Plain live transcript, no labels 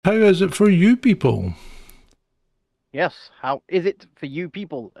How is it for you people? Yes. How is it for you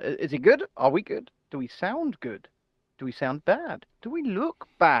people? Is it good? Are we good? Do we sound good? Do we sound bad? Do we look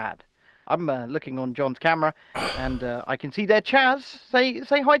bad? I'm looking on John's camera, and I can see there Chaz. Say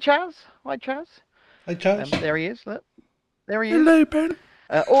hi, Chaz. Hi, Chaz. Hi, Chaz. There he is. Look, there he is. Hello, Ben.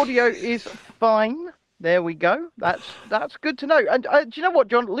 Audio is fine. There we go. That's good to know. And do you know what,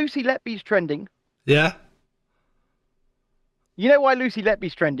 John? Lucy Letby's trending. Yeah, You know why Lucy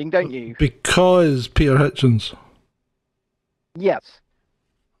Letby's trending, don't you? because Peter Hitchens. Yes.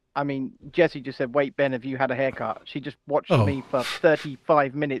 I mean, Jessie just said, "Wait, Ben, have you had a haircut?" She just watched Oh, me for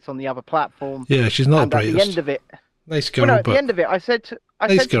 35 minutes on the other platform, yeah, she's not and the at the end brightest. of it, Nice well, girl, no, at the but end of it, I nice said to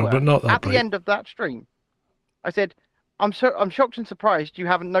girl, her but not that at the bright. end of that stream, I said, I'm shocked and surprised you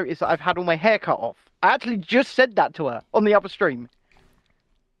haven't noticed that I've had all my hair cut off." I actually just said that to her on the other stream.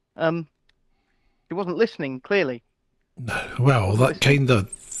 Um, she wasn't listening, clearly. Well, Wasn't that listening.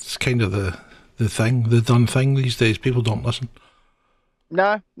 it's kind of the thing, the done thing these days. People don't listen.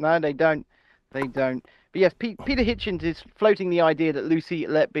 No, no, they don't. They don't. But yes, Peter Hitchens is floating the idea that Lucy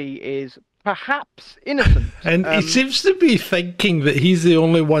Letby is perhaps innocent. And he seems to be thinking that he's the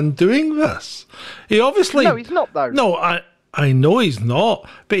only one doing this. He obviously No, he's not though. no, I know he's not,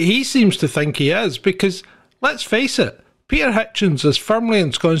 but he seems to think he is because let's face it, Peter Hitchens is firmly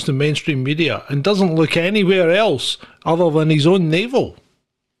ensconced in mainstream media and doesn't look anywhere else other than his own navel.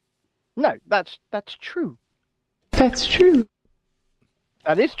 No, that's true. That's true.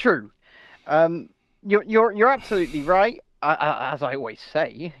 That is true. You're absolutely right. As I always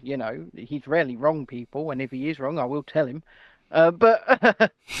say, you know, he's rarely wrong, people, and if he is wrong, I will tell him.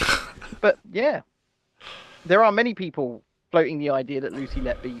 But but yeah, there are many people floating the idea that Lucy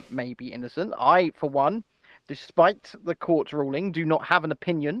Letby may be innocent. I, for one, despite the court's ruling, do not have an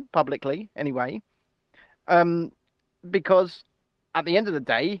opinion publicly anyway. Um, because at the end of the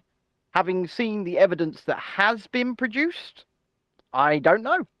day, having seen the evidence that has been produced, I don't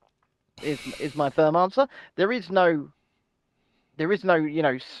know. Is my firm answer. There is no,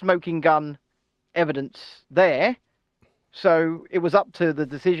 smoking gun evidence there. So it was up to the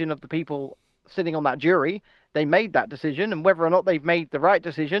decision of the people sitting on that jury. They made that decision, and whether or not they've made the right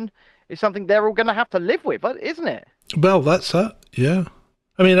decision is something they're all going to have to live with, isn't it? Well, that's it. Yeah.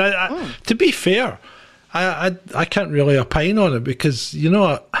 I mean, Mm. to be fair, I can't really opine on it because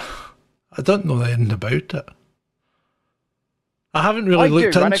I don't know anything about it. I haven't really I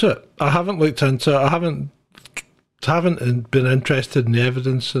looked do, into it. I haven't looked into it. I haven't been interested in the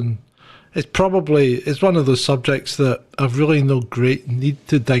evidence, and it's one of those subjects that I've really no great need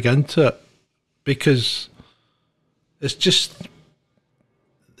to dig into it because it's just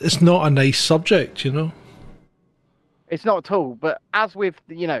it's not a nice subject, you know. It's not at all. But as with,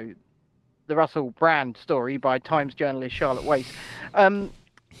 the Russell Brand story by Times journalist Charlotte Wace, um,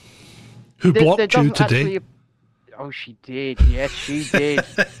 Who there blocked you doesn't today? actually. Oh, she did. Yes, she did.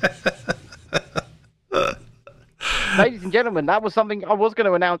 Ladies and gentlemen, that was something I was going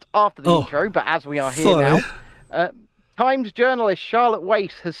to announce after the Oh, intro, but as we are here sorry. now, uh, Times journalist Charlotte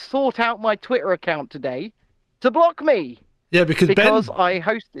Wace has sought out my Twitter account today to block me Yeah, because because Ben, I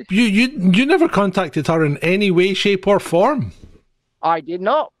hosted. you never contacted her in any way, shape, or form. I did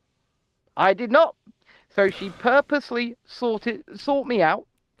not. I did not. So she purposely sought me out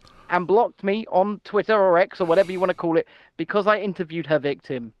and blocked me on Twitter or X or whatever you want to call it because I interviewed her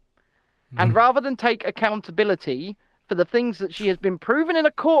victim. And rather than take accountability for the things that she has been proven in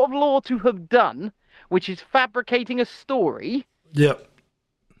a court of law to have done, which is fabricating a story, Yeah.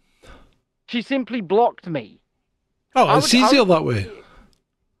 she simply blocked me. Oh, I it's would, I easier would, that way.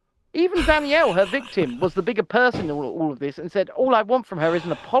 Even Danielle, her victim, was the bigger person in all of this and said, all I want from her is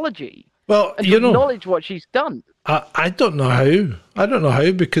an apology Well, and to acknowledge what she's done. I don't know how. I don't know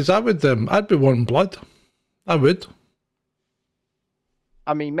how because I'd be wanting blood. I would.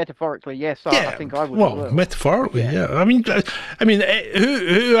 I mean, metaphorically, yes, I think I would as well, well. metaphorically, Yeah. yeah.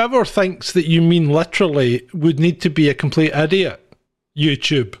 Whoever thinks that you mean literally would need to be a complete idiot.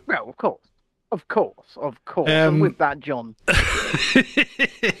 YouTube. Well, of course. Of course, of course. Um, And with that, John.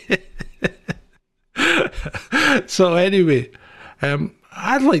 So anyway,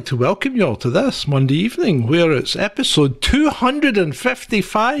 I'd like to welcome you all to this Monday evening, where it's episode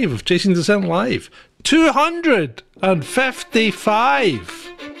 255 of Chasing Descent Live. 255.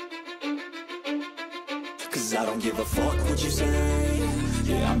 Cause I don't give a fuck what you say.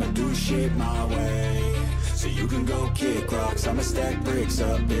 Yeah, I'ma do shit my way. So you can go kick rocks, I'ma stack bricks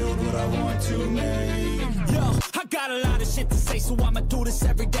up, build what I want to make. Yo, I got a lot of shit to say, so I'ma do this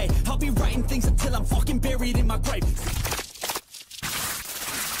every day. I'll be writing things until I'm fucking buried in my grave.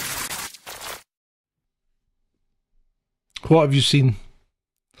 What have you seen?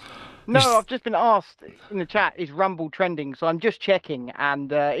 No, I've just been asked in the chat, is Rumble trending? So I'm just checking,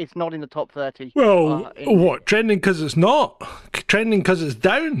 and it's not in the top 30. Well, what? Trending because it's not? Trending because it's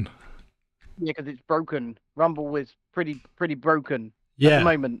down? Yeah, because it's broken. Rumble is pretty broken at Yeah. the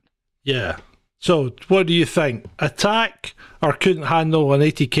moment. Yeah. So, what do you think? Attack or couldn't handle an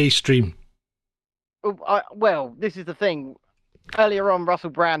 80k stream? Well, this is the thing. Earlier on, Russell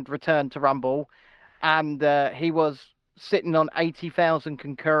Brand returned to Rumble, and he was sitting on 80,000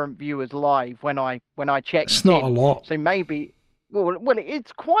 concurrent viewers live when I checked. It's not a lot. So maybe, well,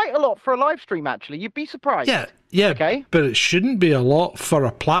 it's quite a lot for a live stream. Actually, you'd be surprised. Yeah. Okay. But it shouldn't be a lot for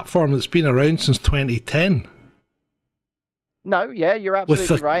a platform that's been around since 2010. No, yeah, you're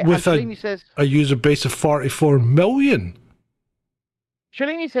absolutely right. With Shalini says a user base of 44 million.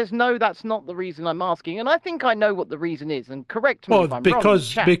 Shalini says no, that's not the reason I'm asking, and I think I know what the reason is. And correct me Well, if I'm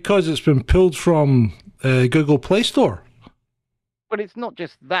because wrong. because it's been pulled from Google Play Store. But it's not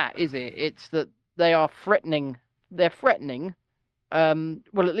just that, is it? It's that they are threatening. They're threatening.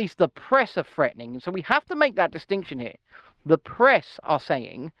 Well, at least the press are threatening. So we have to make that distinction here. The press are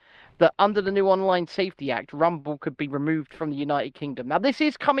saying that under the new Online Safety Act, Rumble could be removed from the United Kingdom. Now, this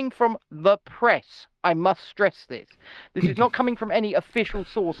is coming from the press. I must stress this. This is not coming from any official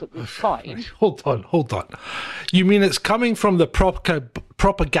source at this time. Hold on. You mean it's coming from the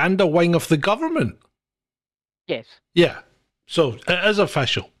propaganda wing of the government? Yes. Yeah. So it is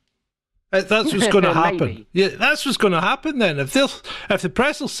official. That's what's going to happen. Maybe. Yeah, that's what's going to happen then. If the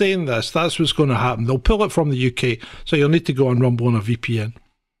press are saying this, that's what's going to happen. They'll pull it from the UK, so you'll need to go on Rumble on a VPN.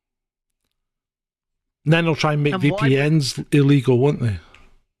 And then they'll try and make VPNs illegal, won't they?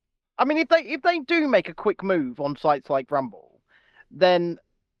 I mean, if they do make a quick move on sites like Rumble, then,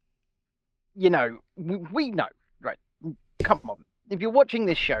 you know, we know, right? Come on. If you're watching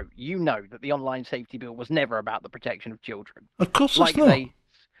this show, you know that the Online Safety Bill was never about the protection of children. Of course it's not.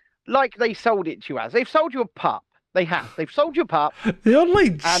 Like they sold it to you as. They've sold you a pup. They have. They've sold you a pup. The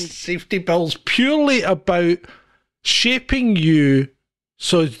Online Safety Bill's purely about shaping you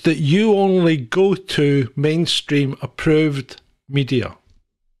so that you only go to mainstream approved media.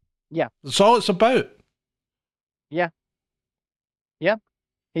 Yeah. That's all it's about. Yeah. Yeah.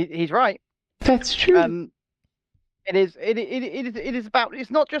 He's right. That's true. It is about,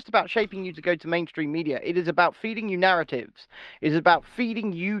 it's not just about shaping you to go to mainstream media. It is about feeding you narratives. It is about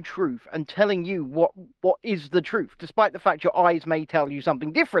feeding you truth and telling you what is the truth, despite the fact your eyes may tell you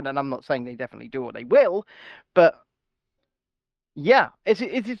something different. And I'm not saying they definitely do or they will, but yeah, it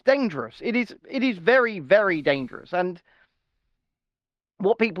is dangerous. It is very, very dangerous. And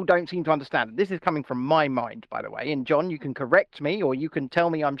what people don't seem to understand, this is coming from my mind, by the way, and John, you can correct me or you can tell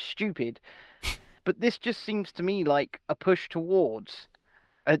me I'm stupid, but this just seems to me like a push towards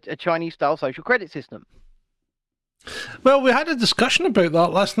a Chinese-style social credit system. Well, we had a discussion about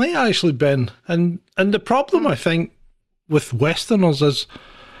that last night, actually, Ben. And the problem, I think, with Westerners is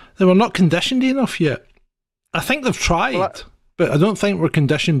they were not conditioned enough yet. I think they've tried, but I don't think we're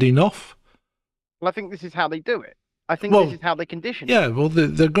conditioned enough. Well, I think this is how they do it. I think this is how they condition it. Yeah, well,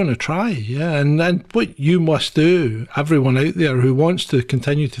 they're going to try, yeah. And what you must do, everyone out there who wants to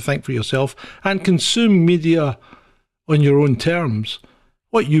continue to think for yourself and consume media on your own terms,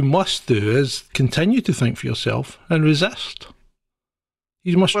 what you must do is continue to think for yourself and resist.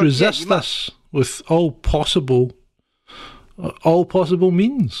 You must resist this with all possible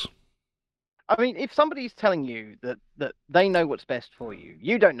means. I mean, if somebody's telling you that they know what's best for you,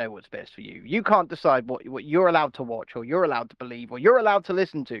 you don't know what's best for you. You can't decide what you're allowed to watch or you're allowed to believe or you're allowed to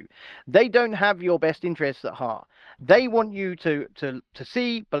listen to. They don't have your best interests at heart. They want you to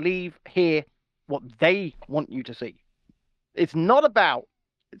see, believe, hear what they want you to see. It's not about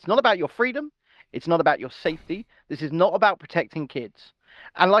your freedom. It's not about your safety. This is not about protecting kids.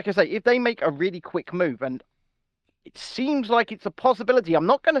 And like I say, if they make a really quick move, and it seems like it's a possibility. I'm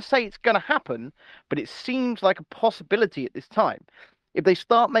not going to say it's going to happen, but it seems like a possibility at this time. If they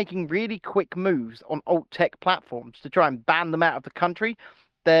start making really quick moves on alt tech platforms to try and ban them out of the country,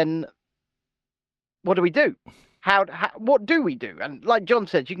 then what do we do? What do we do? And like John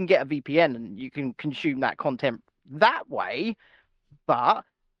said, you can get a VPN and you can consume that content that way, but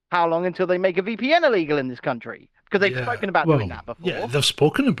how long until they make a VPN illegal in this country? Because they've spoken about doing that before. Yeah, they've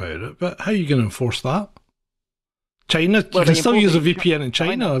spoken about it, but how are you going to enforce that? China, you can still use a VPN in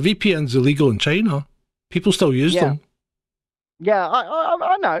China. A VPN's illegal in China. People still use them. Yeah,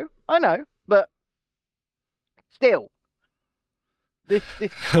 I know, but still, this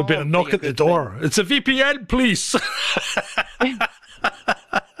a bit of knock at the door. It's a VPN, please.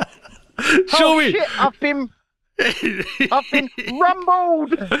 Show me. Shit, I've been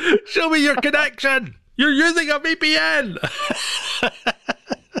rumbled. Show me your connection. You're using a VPN.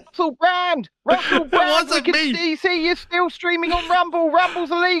 Russell Brand. Russell Brand. wasn't We can me. see you're still streaming on Rumble.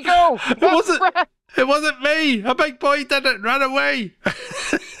 Rumble's illegal. It wasn't me. A big boy did it. Ran away.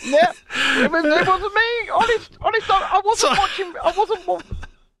 Yeah, it wasn't me. Honest, I wasn't watching. I wasn't watching.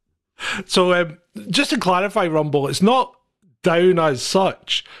 So, just to clarify, Rumble, it's not down as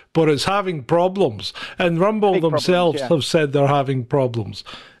such, but it's having problems. And Rumble Big themselves problems, yeah. have said they're having problems.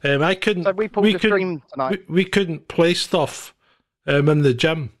 I couldn't. So we pulled the stream tonight. We couldn't play stuff in the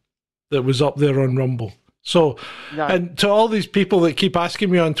gym that was up there on Rumble. So, No. and to all these people that keep asking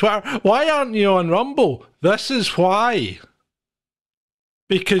me on Twitter, why aren't you on Rumble? This is why.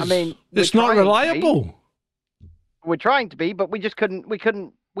 Because I mean, it's we're not trying to be. reliable. We're trying to be, but we just couldn't. We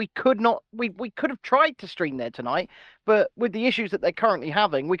could not. We could have tried to stream there tonight, but with the issues that they're currently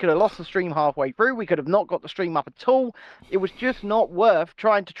having, we could have lost the stream halfway through. We could have not got the stream up at all. It was just not worth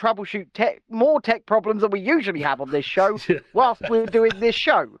trying to troubleshoot more tech problems than we usually have on this show whilst we're doing this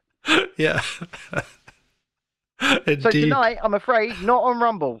show. Yeah. Indeed. So tonight, I'm afraid, not on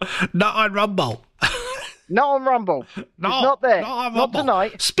Rumble. Not on Rumble. Not on Rumble. No, It's not there. not on Not Rumble.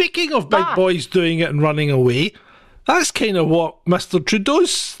 tonight. Speaking of big Ah. boys doing it and running away, that's kind of what Mr.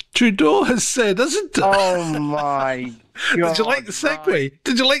 Trudeau has said, isn't it? Oh my God. Did you like the segue? right.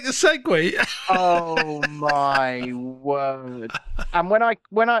 Did you like the segue? Oh my word! And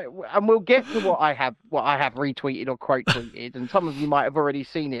and we'll get to what I have retweeted or quote tweeted, and some of you might have already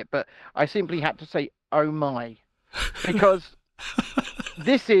seen it, but I simply had to say, "Oh my," because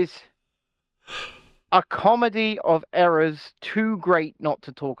this is a comedy of errors too great not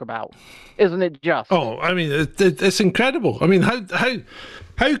to talk about, isn't it? Just Oh, I mean, it's incredible. I mean,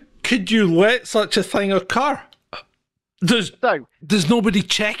 how could you let such a thing occur? Does nobody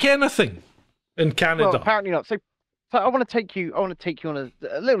check anything in Canada? well, apparently not. So I want to take you on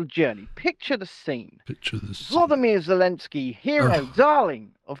a little journey. Picture the scene. Picture this. Vladimir Zelensky, hero,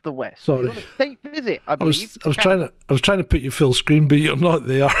 darling of the West. Sorry. He's on a state visit, I I believe. was trying to put you full screen, but you're not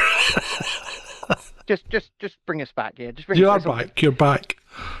there. Just bring us back here. Just bring You are us back. back. You're back.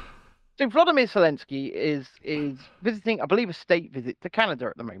 So Vladimir Zelensky is visiting, I believe, a state visit to Canada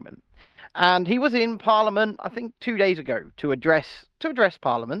at the moment, and he was in Parliament, I think, 2 days ago to address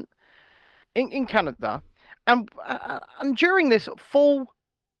Parliament in Canada, and during this full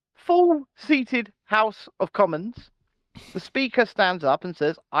seated House of Commons, the Speaker stands up and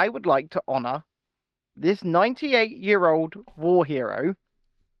says, "I would like to honour this 98-year-old war hero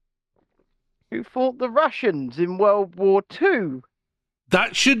who fought the Russians in World War II."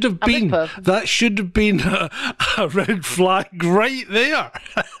 That should have And this been a red flag right there.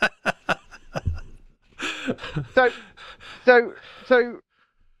 So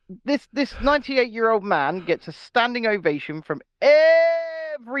this 98-year-old man gets a standing ovation from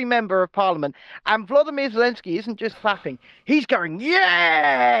every member of Parliament, and Vladimir Zelensky isn't just clapping; he's going,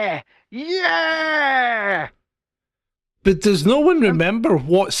 "Yeah, yeah!" But does no one remember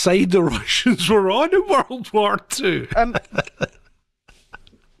what side the Russians were on in World War II?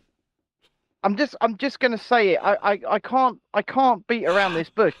 I'm just going to say it. I can't beat around this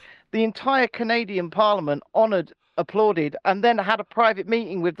bush. The entire Canadian Parliament honoured, applauded, and then had a private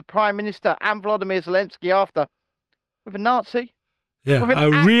meeting with the Prime Minister and Vladimir Zelensky after, with a Nazi, Yeah, with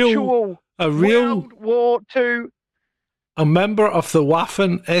an a real World War II, a member of the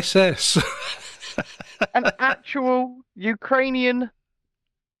Waffen SS. an actual Ukrainian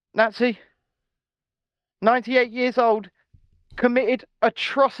Nazi, 98 years old, committed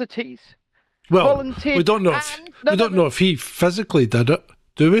atrocities. Well, volunteered we don't know if he physically did it,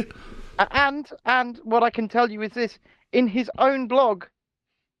 do we? And what I can tell you is this: in his own blog,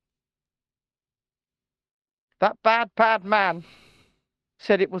 that bad man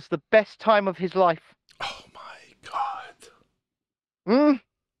said it was the best time of his life. Oh my God! Mm?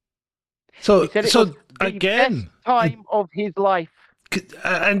 So He said it was the again, best time of his life.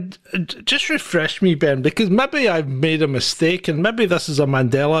 and just refresh me, Ben, because maybe I've made a mistake, and maybe this is a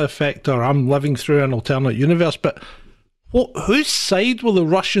Mandela effect, or I'm living through an alternate universe. But whose side were the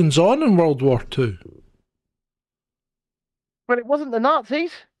Russians on in World War II? Well, it wasn't the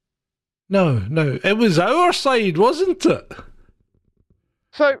Nazis. No, it was our side, wasn't it?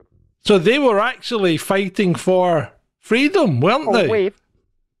 So they were actually fighting for freedom, weren't they?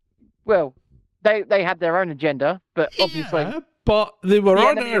 Well, they had their own agenda, but obviously. Yeah, but they were The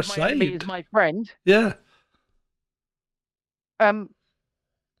on enemy our of my enemy side. is my friend. Yeah.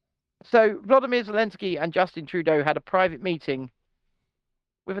 So Vladimir Zelensky and Justin Trudeau had a private meeting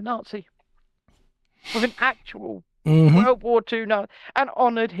with a Nazi, with an actual World War II Nazi, and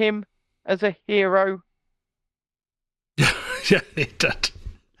honoured him as a hero. Yeah, they did.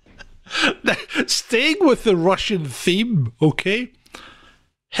 Staying with the Russian theme, okay?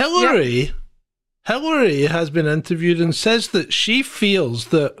 Hillary has been interviewed and says that she feels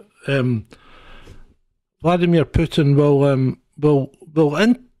that Vladimir Putin will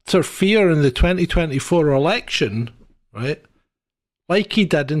interfere in the 2024 election, right? Like he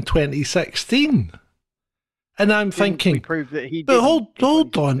did in 2016. And I'm thinking, prove that he but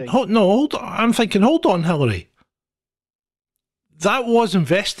hold on. I'm thinking, hold on, Hillary. That was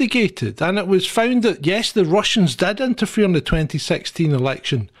investigated, and it was found that, yes, the Russians did interfere in the 2016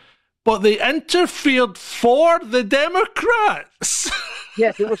 election, but they interfered for the Democrats.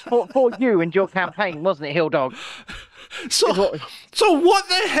 Yes, it was for you and your campaign, wasn't it, Hill Dog? So what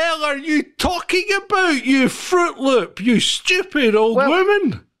the hell are you talking about, you Fruit Loop, you stupid old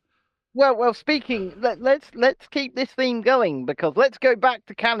woman? Well, speaking, let's keep this theme going, because let's go back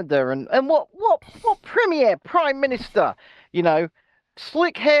to Canada and what Premier, Prime Minister,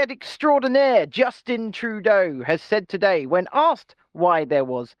 slick-haired extraordinaire Justin Trudeau has said today when asked why there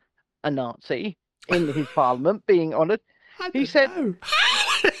was a Nazi in his parliament being honoured. He said,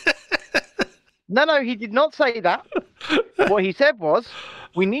 no, he did not say that. What he said was,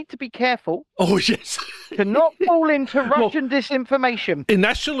 we need to be careful. Oh, yes. To not fall into Russian disinformation.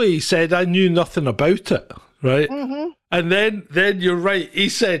 Initially, he said, I knew nothing about it, right? Mm-hmm. And then you're right. He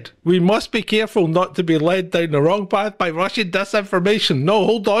said, we must be careful not to be led down the wrong path by Russian disinformation. No,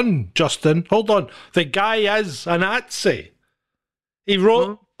 hold on, Justin. Hold on. The guy is a Nazi. He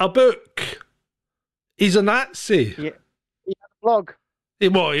wrote a book. He's a Nazi. Yeah. He had a blog. He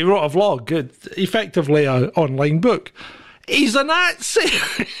wrote a vlog, effectively an online book. He's a Nazi.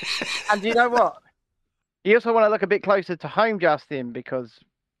 And you know what? You also want to look a bit closer to home, Justin, because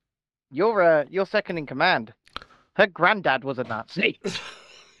you're second in command. Her granddad was a Nazi.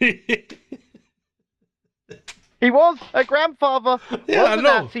 He was. Her grandfather was a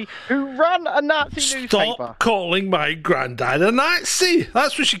Nazi who ran a Nazi newspaper. Stop calling my granddad a Nazi.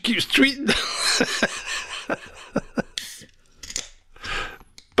 That's what she keeps tweeting.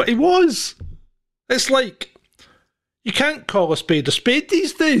 But he was. It's like, you can't call a spade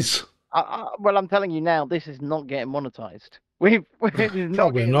these days. Well, I'm telling you now, this is not getting monetized. It is not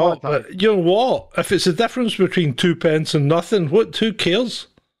Probably getting not, monetized. but you know what? If it's the difference between 2 pence and nothing, who cares?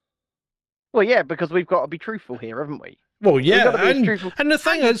 Well, yeah, because we've got to be truthful here, haven't we? Well, yeah, We've got to be as truthful. and the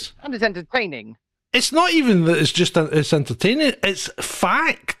thing is, And it's entertaining. it's not even that it's entertaining, it's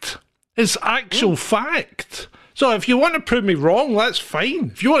fact. It's actual fact. So if you want to prove me wrong, that's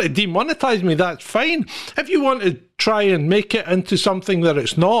fine. If you want to demonetize me, that's fine. If you want to try and make it into something that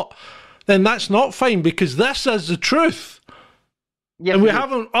it's not, then that's not fine, because this is the truth. Yes, and we it is.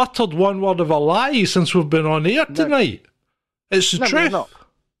 haven't uttered one word of a lie since we've been on air tonight. It's the No, we're truth. not.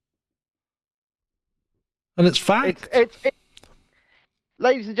 And it's fact. It's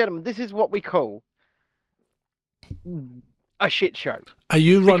ladies and gentlemen, this is what we call a shit show. Are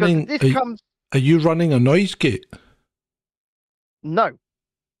you Because running? this comes. Are you running a noise gate? No,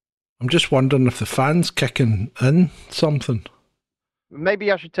 I'm just wondering if the fan's kicking in something.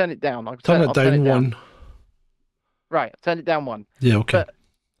 maybe I should turn it down. I'll Turn it I'll down one. Right, turn it down one. Yeah, okay. But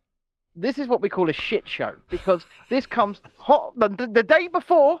this is what we call a shit show, because this comes hot the day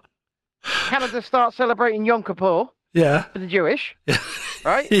before Canada starts celebrating Yom Kippur Yeah. for the Jewish,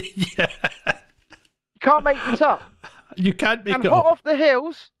 right? Yeah. You can't make this up. You can't make And it hot up. off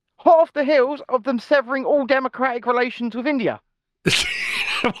the heels of them severing all democratic relations with India.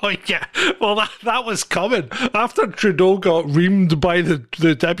 Well, yeah. Well, that was coming. After Trudeau got reamed by the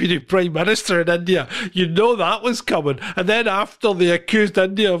Deputy Prime Minister in India, you know that was coming. And then after they accused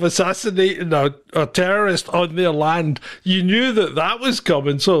India of assassinating a terrorist on their land, you knew that was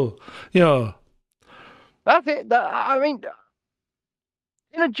coming. So, That's it. I mean,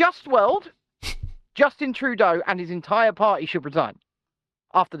 in a just world, Justin Trudeau and his entire party should resign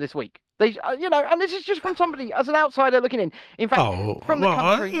after this week. They, and this is just from somebody as an outsider looking in. In fact, from the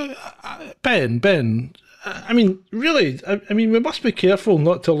country. Ben. I mean, really. I mean, we must be careful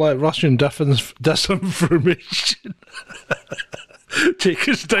not to let Russian disinformation take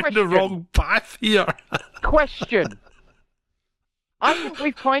us down the wrong path here. Question. I think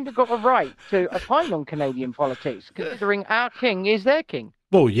we've kind of got a right to opine on Canadian politics, considering our king is their king.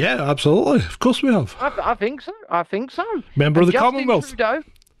 Well, yeah, absolutely. Of course we have. I think so. Member of the Commonwealth.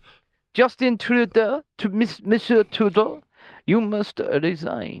 Justin Trudeau, Monsieur Trudeau, you must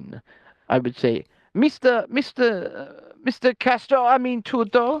resign. I would say, Mr.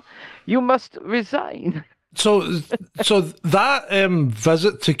 Trudeau, you must resign. So that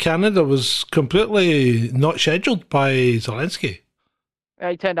visit to Canada was completely not scheduled by Zelensky.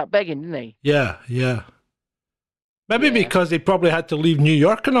 He turned up begging, didn't he? Yeah. Maybe because he probably had to leave New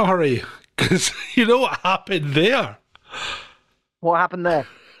York in a hurry. Because you know what happened there? What happened there?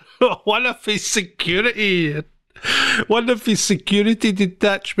 one of his security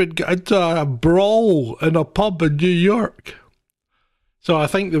detachment got into a brawl in a pub in New York. So I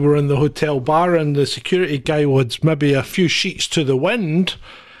think they were in the hotel bar, and the security guy was maybe a few sheets to the wind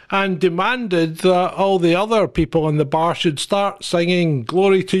and demanded that all the other people in the bar should start singing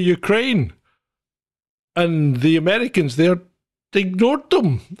 "Glory to Ukraine." And the Americans there ignored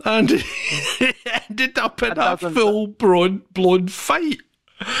them, and it ended up in a full-blown fight.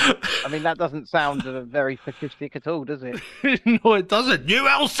 I mean, that doesn't sound very statistic at all, does it? No, it doesn't. You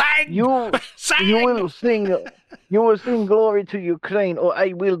will sing! You will sing "Glory to Ukraine," or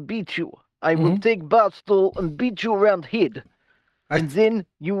I will beat you. I will take Barstool and beat you around head. And then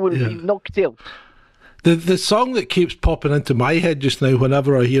you will be knocked out. The song that keeps popping into my head just now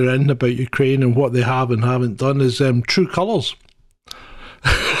whenever I hear anything about Ukraine and what they have and haven't done is True Colours.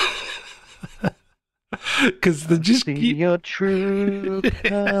 Because they just see your true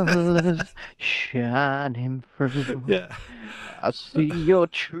colours shining through. Yeah. I see your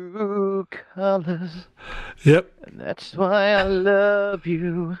true colours. Yep. And that's why I love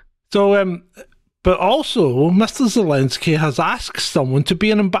you. So, but also, Mr. Zelensky has asked someone to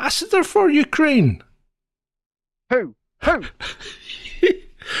be an ambassador for Ukraine. Who?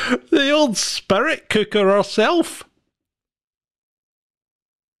 The old spirit cooker herself.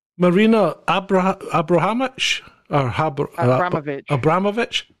 Marina Abramovich.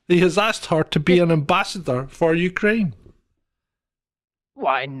 He has asked her to be an ambassador for Ukraine.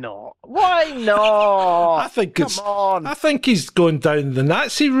 Why not? Why not? I think I think he's going down the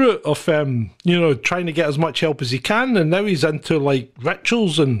Nazi route of trying to get as much help as he can, and now he's into like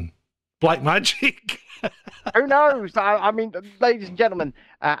rituals and black magic. Who knows? I mean, ladies and gentlemen,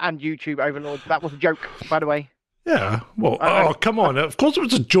 and YouTube overlords, that was a joke, by the way. Yeah. Well, come on! Of course it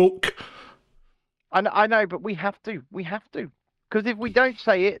was a joke. I know, but we have to. We have to, because if we don't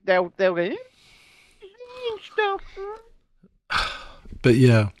say it, they'll go stuff. But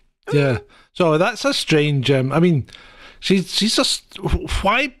yeah. So that's a strange. I mean, she's just.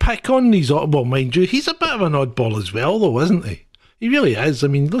 Why pick on these? Well, mind you, he's a bit of an oddball as well, though, isn't he? He really is. I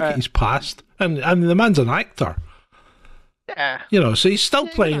mean, look at his past, and the man's an actor. Yeah. So he's still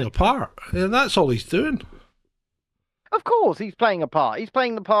playing a part. And that's all he's doing. Of course, he's playing a part. He's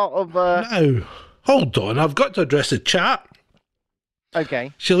playing the part of. Now, hold on. I've got to address the chat.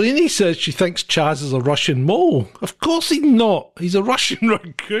 Okay. Shalini says she thinks Chaz is a Russian mole. Of course he's not. He's a Russian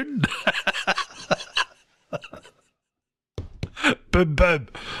raccoon. Boom, boom.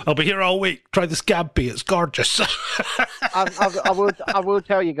 I'll be here all week. Try the scampi. It's gorgeous. I will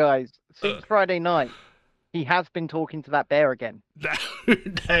tell you guys, since Friday night, he has been talking to that bear again.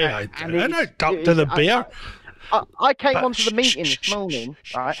 I don't talk to the bear. I came onto the meeting this morning.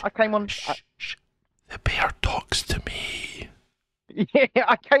 Right? I came on. The bear talks to me.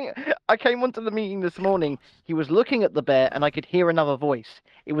 Yeah, I came onto the meeting this morning. He was looking at the bear, and I could hear another voice.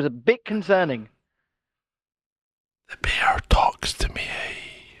 It was a bit concerning. The bear talks to me.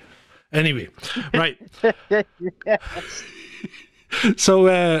 Anyway, right.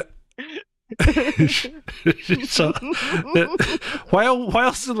 So,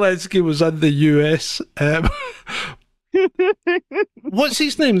 while Zelensky was in the US, what's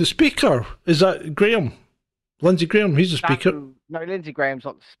his name? The speaker? Is that Graham? Lindsey Graham? He's the speaker. No, Lindsey Graham's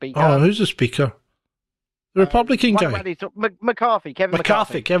not the speaker. Oh, who's the speaker? The Republican guy. McCarthy. Kevin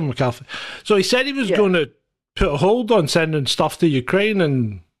McCarthy. So he said he was going to put a hold on sending stuff to Ukraine,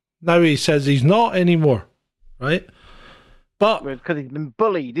 and now he says he's not anymore, right? But because he's been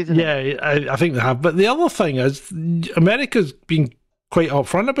bullied, isn't he? Yeah, I think they have. But the other thing is, America's been quite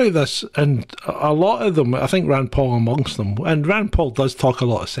upfront about this, and a lot of them, I think Rand Paul amongst them, and Rand Paul does talk a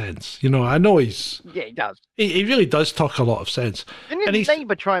lot of sense. I know he's... Yeah, he does. He really does talk a lot of sense. Didn't his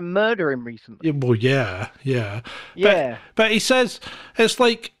neighbour try and murder him recently? Well, yeah. But he says, it's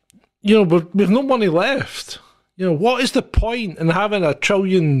like, we've no money left. What is the point in having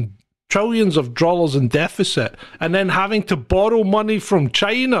trillions of dollars in deficit and then having to borrow money from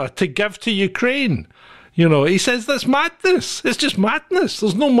China to give to Ukraine? He says that's madness. It's just madness.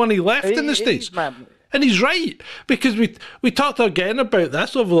 There's no money left in the States. And he's right, because we talked again about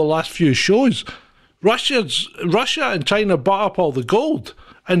this over the last few shows. Russia and China bought up all the gold,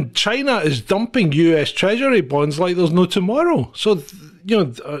 and China is dumping US Treasury bonds like there's no tomorrow. So,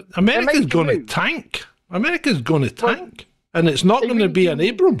 America's going to tank. America's going to tank, and it's not going to be an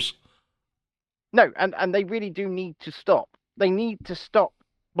Abrams. No, and they really do need to stop. They need to stop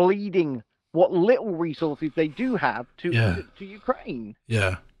bleeding what little resources they do have to Ukraine.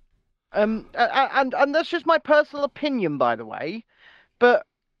 Yeah. And that's just my personal opinion, by the way. But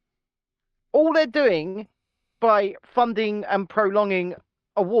all they're doing by funding and prolonging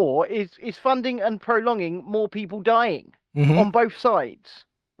a war is funding and prolonging more people dying Mhm. on both sides,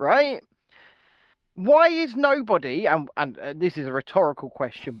 right? Why is nobody, and this is a rhetorical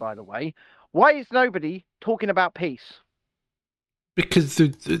question, by the way, why is nobody talking about peace? Because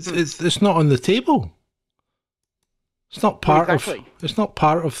it's not on the table. It's not part exactly. of. It's not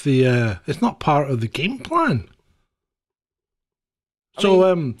part of the. It's not part of the game plan. So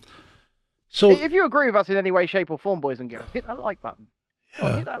If you agree with us in any way, shape, or form, boys and girls, hit that like button.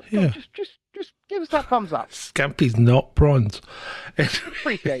 yeah. Just give us that thumbs up. Scampi's not prawns.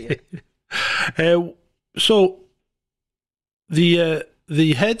 Appreciate it. So the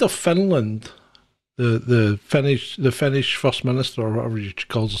head of Finland, the Finnish First Minister, or whatever she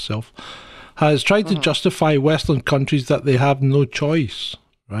calls herself, has tried to justify Western countries that they have no choice,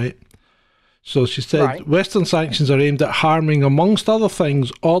 right? So she said Western sanctions are aimed at harming, amongst other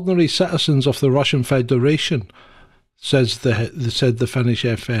things, ordinary citizens of the Russian Federation, said the Finnish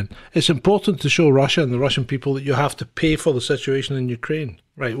FN. It's important to show Russia and the Russian people that you have to pay for the situation in Ukraine.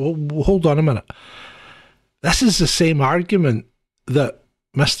 Right, well, hold on a minute. This is the same argument that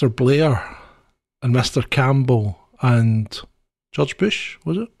Mr. Blair and Mr. Campbell and George Bush,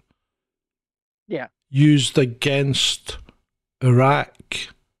 was it? Yeah. Used against Iraq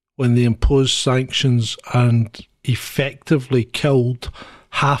when they imposed sanctions and effectively killed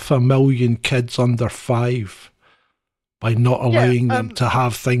 500,000 kids under 5 by not allowing them to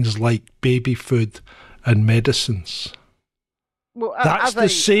have things like baby food and medicines. Well, That's the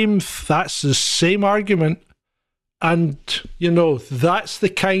same argument, and that's the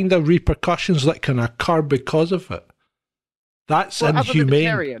kind of repercussions that can occur because of it. That's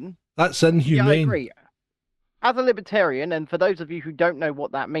inhumane. That's inhumane. Yeah, I agree. As a libertarian, and for those of you who don't know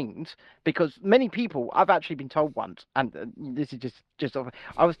what that means, because many people, I've actually been told once, and this is just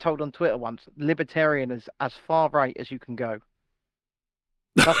I was told on Twitter once, libertarian is as far right as you can go.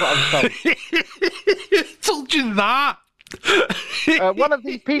 That's what I was told. Told you that. One of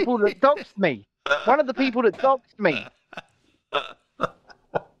these people that doxed me.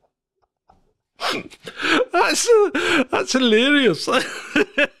 That's hilarious.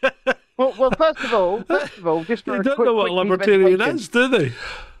 Well, first of all, just for they don't know what libertarian is, do they?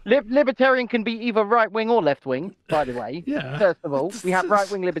 Libertarian can be either right wing or left wing. By the way, yeah. First of all, we have right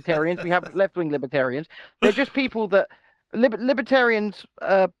wing libertarians, we have left wing libertarians. They're just people that libertarians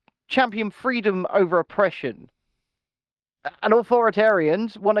champion freedom over oppression. And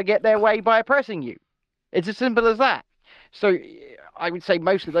authoritarians want to get their way by oppressing you. It's as simple as that. So I would say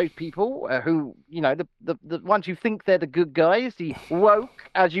most of those people who, the ones who think they're the good guys, the woke,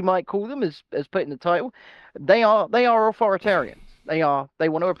 as you might call them, as put in the title, they are authoritarians. They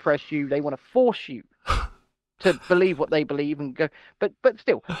want to oppress you. They want to force you to believe what they believe and go. But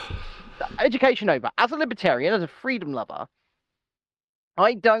still, education over. As a libertarian, as a freedom lover,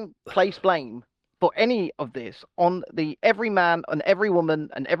 I don't place blame for any of this on the every man and every woman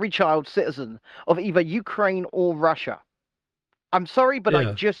and every child citizen of either Ukraine or Russia. I'm sorry, but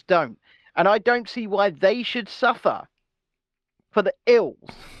I just don't. And I don't see why they should suffer for the ills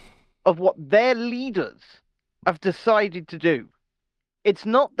of what their leaders have decided to do. It's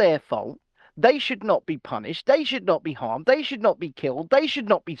not their fault. They should not be punished. They should not be harmed. They should not be killed. They should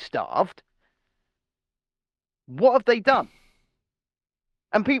not be starved. What have they done?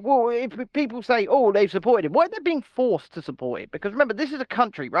 And if people say, oh, they've supported it, why are they being forced to support it? Because remember, this is a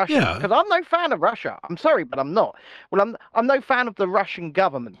country, Russia. Yeah. Because I'm no fan of Russia. I'm sorry, but I'm not. Well, I'm no fan of the Russian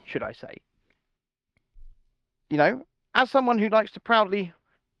government, should I say. As someone who likes to proudly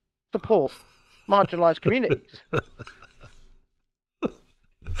support marginalised communities.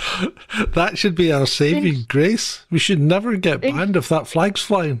 That should be our saving grace. We should never get banned if that flag's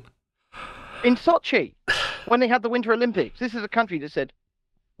flying. In Sochi, when they had the Winter Olympics, this is a country that said,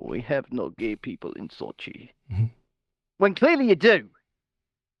 we have no gay people in Sochi. Mm-hmm. When clearly you do.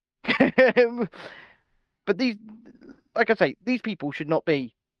 But these people should not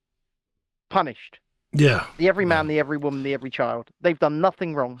be punished. Yeah. The every man, the every woman, the every child. They've done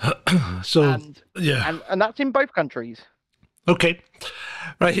nothing wrong. And that's in both countries. Okay.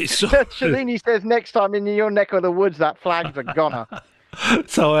 Right. So Shalini says next time in your neck of the woods that flag's a goner.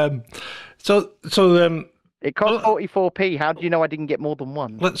 So it cost 44p. How do you know I didn't get more than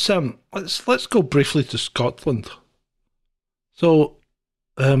one? Let's go briefly to Scotland. So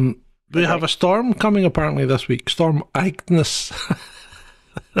we have a storm coming apparently this week. Storm Agnes.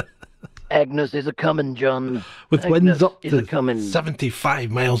 Agnes is a coming, John. With winds up to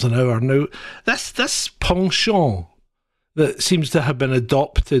 75 miles an hour. Now, this penchant that seems to have been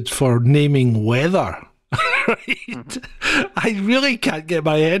adopted for naming weather right? I really can't get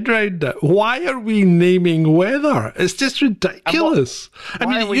my head around it. Why are we naming weather? It's just ridiculous. I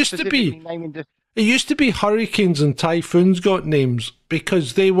mean, it used to be. It used to be hurricanes and typhoons got names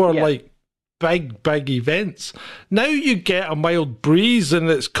because they were like big events. Now you get a mild breeze and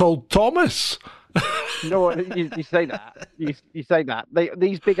it's called Thomas. No, you say that. You say that.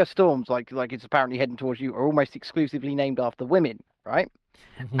 These bigger storms, like it's apparently heading towards you, are almost exclusively named after women, right?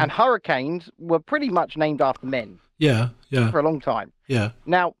 Mm-hmm. And hurricanes were pretty much named after men. Yeah. For a long time. Yeah.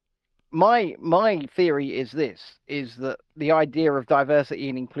 Now, my theory is that the idea of diversity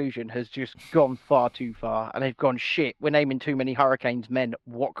and inclusion has just gone far too far, and they've gone, shit, we're naming too many hurricanes men.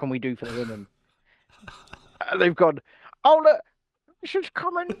 What can we do for the women? And they've gone, oh look, this is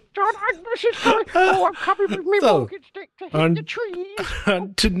coming, John Agnes is coming. Oh, I'm coming with me walking stick to hit the trees.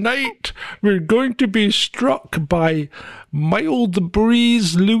 And tonight we're going to be struck by mild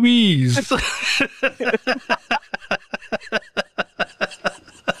breeze Louise.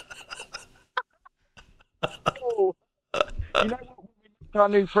 Oh, you know what? Our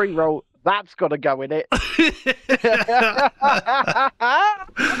new pre-roll, that's got to go in it.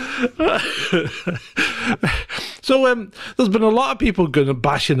 So there's been a lot of people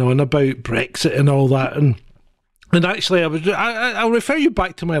bashing on about Brexit and all that, and actually I'll refer you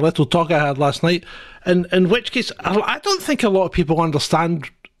back to my little talk I had last night, in which case I don't think a lot of people understand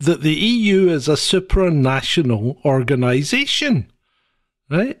that the EU is a supranational organisation,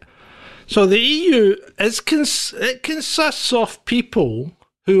 right? So the EU it consists of people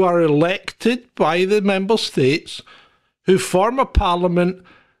who are elected by the member states, who form a parliament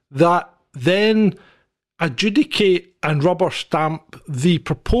that then adjudicate and rubber stamp the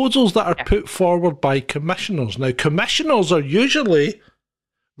proposals that are put forward by commissioners. Now, commissioners are usually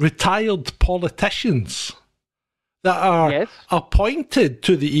retired politicians that are appointed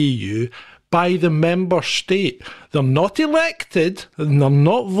to the EU by the member state. They're not elected and they're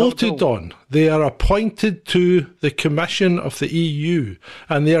not voted on. They are appointed to the Commission of the EU,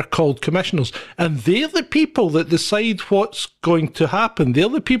 and they are called commissioners. And they're the people that decide what's going to happen. They're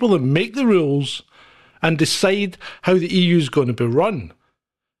the people that make the rules and decide how the EU is going to be run.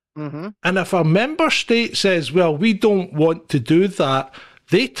 Mm-hmm. And if a member state says, well, we don't want to do that,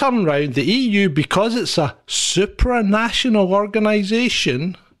 they turn round, the EU, because it's a supranational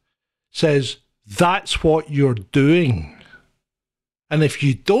organisation, says, that's what you're doing. And if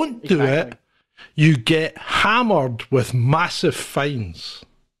you don't do it, you get hammered with massive fines.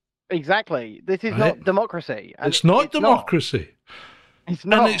 Exactly. This is not democracy. It's not democracy. It's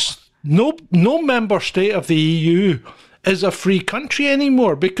not. And it's no member state of the EU is a free country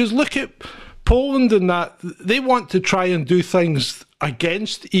anymore, because look at Poland and that. They want to try and do things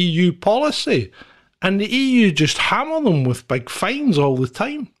against EU policy, and the EU just hammer them with big fines all the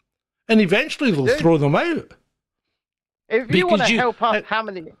time. And eventually they'll throw them out. If you want to help us, how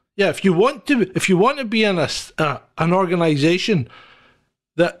many? Yeah, if you want to be in an organisation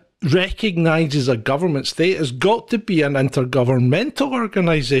that recognises a government state, it's got to be an intergovernmental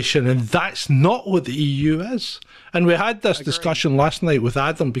organisation, and that's not what the EU is. And we had this discussion last night with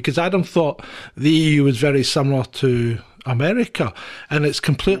Adam, because Adam thought the EU was very similar to America, and it's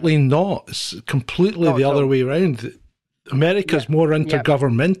completely not. It's completely the other way around. America's more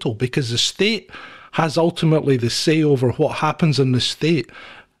intergovernmental because the state has ultimately the say over what happens in the state,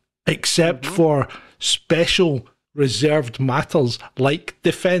 except for special reserved matters like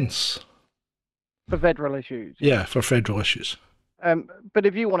defence. For federal issues. Yeah, for federal issues. But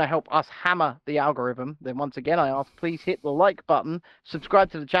if you want to help us hammer the algorithm, then once again, I ask, please hit the like button,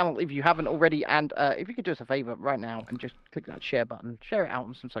 subscribe to the channel if you haven't already, and if you could do us a favour right now and just click that share button, share it out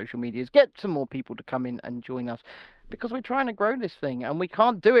on some social medias, get some more people to come in and join us, because we're trying to grow this thing, and we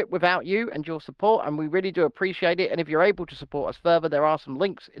can't do it without you and your support, and we really do appreciate it. And if you're able to support us further, there are some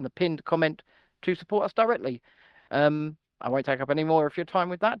links in the pinned comment to support us directly. I won't take up any more of your time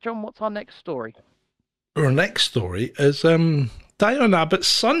with that. John, what's our next story? Our next story is Dion Abbott's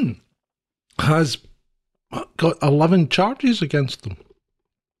son has got 11 charges against him.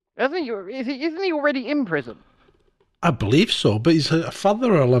 Isn't he already in prison? I believe so, but he's a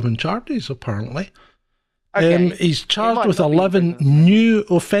further 11 charges, apparently. Okay. He's charged with 11 new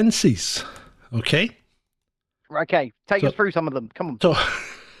offences. Okay? Okay, take us through some of them. Come on.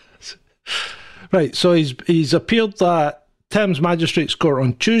 So he's appealed at Thames Magistrates Court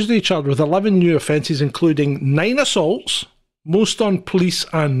on Tuesday, charged with 11 new offences, including 9 assaults, most on police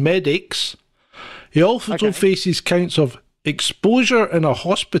and medics. He also faces counts of exposure in a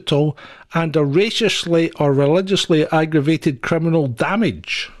hospital and a raciously or religiously aggravated criminal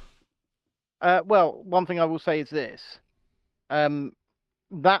damage. Well, one thing I will say is this.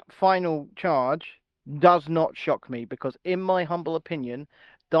 That final charge does not shock me because, in my humble opinion,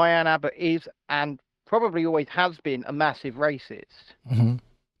 Diane Abbott is and probably always has been a massive racist. Mm-hmm.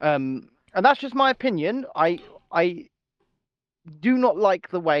 And that's just my opinion. I do not like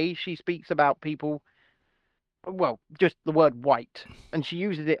the way she speaks about people. Well, just the word white, and she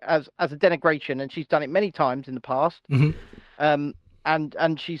uses it as a denigration, and she's done it many times in the past. Mm-hmm.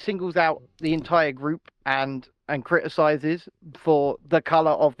 And she singles out the entire group and criticizes for the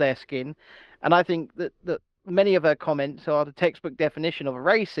color of their skin. And I think that many of her comments are the textbook definition of a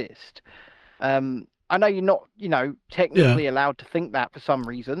racist. I know you're not, technically allowed to think that for some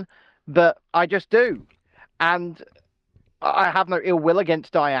reason, but I just do. And I have no ill will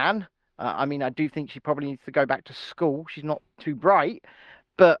against Diane. I mean, I do think she probably needs to go back to school. She's not too bright,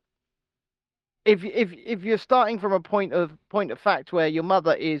 but if you're starting from a point of fact where your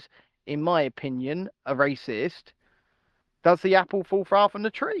mother is, in my opinion, a racist, does the apple fall far from the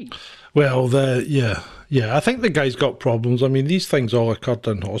tree? Well, I think the guy's got problems. I mean, these things all occurred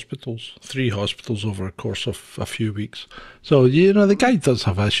in hospitals, 3 hospitals over a course of a few weeks. So, the guy does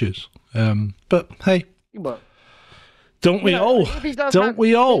have issues. But hey, well, don't we all? Don't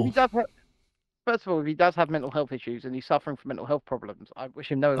we all? First of all, if he does have mental health issues and he's suffering from mental health problems, I wish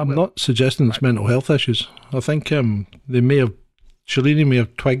him no ill I'm will. not suggesting it's mental health issues. I think Shalini may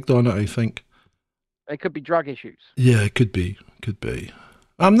have twigged on it, I think. It could be drug issues. Yeah, it could be. Could be.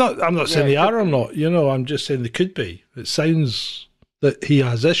 I'm not saying they are or not, I'm just saying they could be. It sounds that he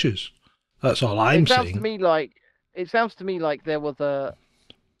has issues. That's all I'm saying. It sounds to me like there was a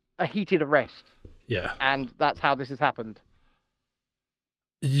heated arrest. Yeah. And that's how this has happened.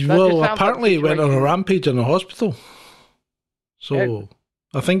 Well, apparently he went on a rampage in a hospital. So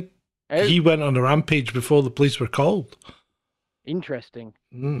I think he went on a rampage before the police were called. Interesting.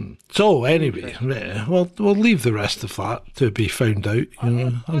 So anyway, we'll leave the rest of that to be found out.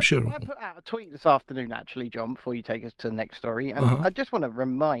 I'm sure. I put out a tweet this afternoon, actually, John, before you take us to the next story, and I just want to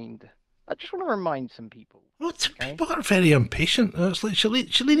remind some people. Well, people are very impatient. It's like,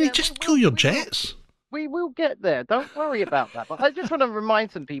 Shalini, just kill your jets. We will get there. Don't worry about that. But I just want to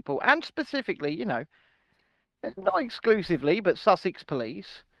remind some people, and specifically, not exclusively, but Sussex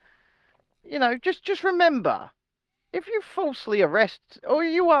police, just remember, if you falsely arrest, or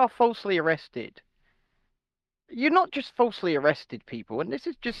you are falsely arrested, you're not just falsely arrested, people. And this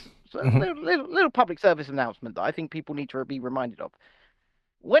is just a little public service announcement that I think people need to be reminded of.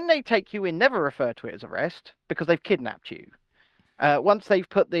 When they take you in, never refer to it as arrest, because they've kidnapped you. Once they've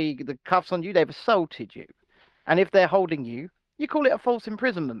put the cuffs on you, they've assaulted you. And if they're holding you, you call it a false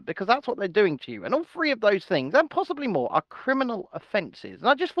imprisonment, because that's what they're doing to you. And all 3 of those things, and possibly more, are criminal offences. And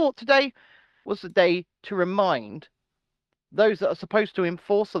I just thought today was the day to remind those that are supposed to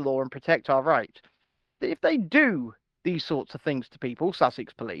enforce the law and protect our rights, that if they do these sorts of things to people,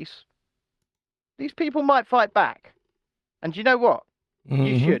 Sussex police, these people might fight back. And you know what?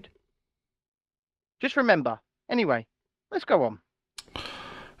 You should. Just remember. Anyway, let's go on.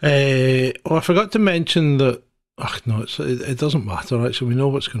 I forgot to mention that. No, it doesn't matter. Actually, we know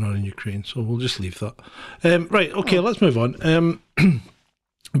what's going on in Ukraine, so we'll just leave that. Right, okay, let's move on.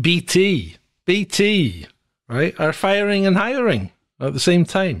 BT, right, are firing and hiring at the same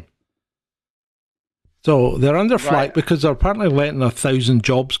time. So they're under flight because they're apparently letting 1,000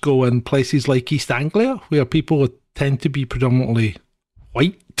 jobs go in places like East Anglia, where people tend to be predominantly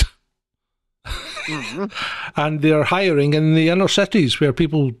white. And they're hiring in the inner cities where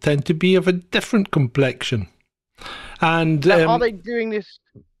people tend to be of a different complexion. And now, are they doing this?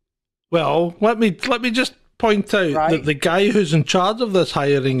 Well, let me just point out that the guy who's in charge of this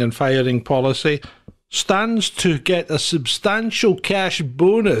hiring and firing policy stands to get a substantial cash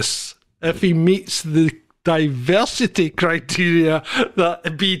bonus if he meets the diversity criteria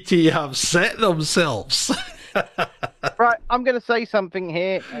that BT have set themselves. Right, I'm going to say something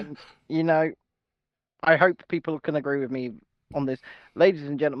here, and I hope people can agree with me on this. Ladies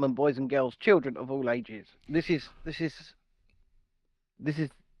and gentlemen, boys and girls, children of all ages, this is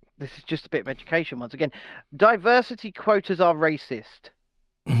just a bit of education once again. Diversity quotas are racist.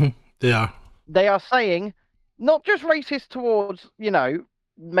 They are. They are saying not just racist towards,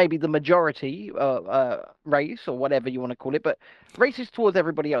 maybe the majority race or whatever you want to call it, but racist towards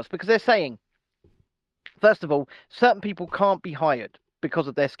everybody else, because they're saying, first of all, certain people can't be hired because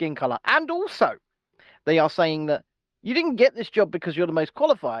of their skin color. And also, they are saying that you didn't get this job because you're the most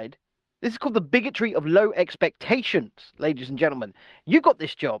qualified. This is called the bigotry of low expectations, ladies and gentlemen. You got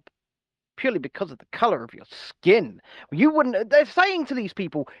this job purely because of the color of your skin. You wouldn't. They're saying to these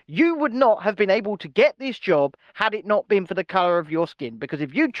people, you would not have been able to get this job had it not been for the color of your skin. Because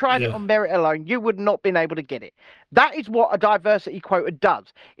if you tried it on merit alone, you would not been able to get it. That is what a diversity quota does.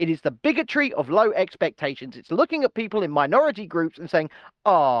 It is the bigotry of low expectations. It's looking at people in minority groups and saying,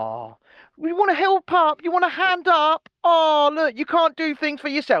 "Oh, we want to help up. You want to hand up. Oh, look, you can't do things for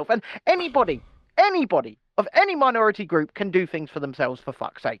yourself." And anybody of any minority group can do things for themselves, for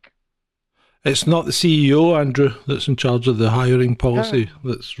fuck's sake. It's not the CEO, Andrew, that's in charge of the hiring policy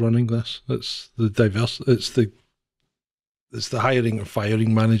that's running this. It's the it's the hiring or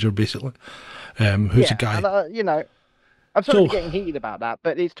firing manager, basically. Who's a guy? And, I'm sorry for getting heated about that,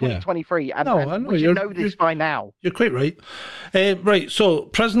 but it's 2023, and I know, we should know this by now. You're quite right. Right, so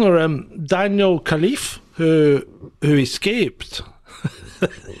prisoner Daniel Khalif, who escaped.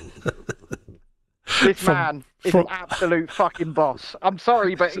 This man is an absolute fucking boss. I'm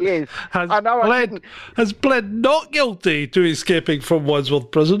sorry, but he is. Has pled not guilty to escaping from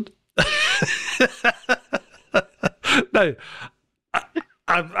Wandsworth Prison. Now,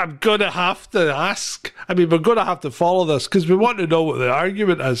 I'm going to have to ask. I mean, we're going to have to follow this because we want to know what the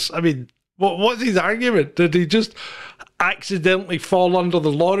argument is. I mean, what's his argument? Did he just accidentally fall under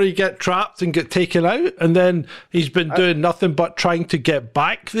the lorry, get trapped, and get taken out, and then he's been doing nothing but trying to get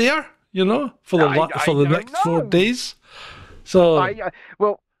back there? For the next 4 days. So,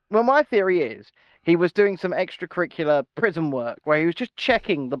 well, my theory is he was doing some extracurricular prison work where he was just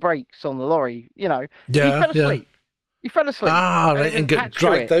checking the brakes on the lorry. He fell asleep. He fell asleep. Ah, right, and get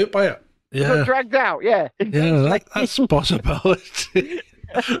dragged out by it. Yeah, got dragged out. Yeah, that's a possibility.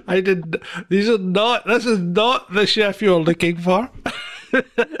 This is not the chef you're looking for.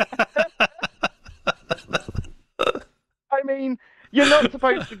 I mean, you're not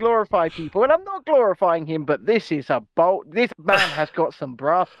supposed to glorify people, and I'm not glorifying him, but this is a bolt. This man has got some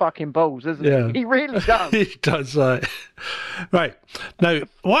brass fucking balls, isn't he? He really does. He does that. Right. Now,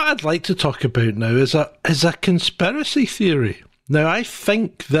 what I'd like to talk about now is a conspiracy theory. Now, I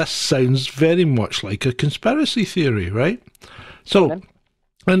think this sounds very much like a conspiracy theory, right? So,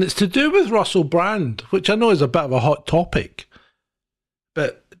 and it's to do with Russell Brand, which I know is a bit of a hot topic,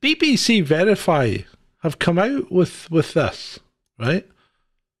 but BBC Verify have come out with this. Right,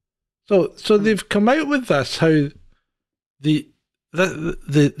 so they've come out with this. How the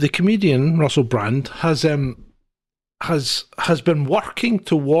comedian Russell Brand has been working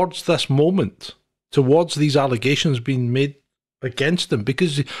towards this moment, towards these allegations being made against him,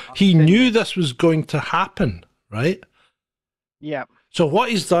 because he knew this was going to happen. Right. Yeah. So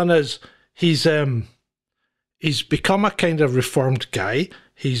what he's done is he's become a kind of reformed guy.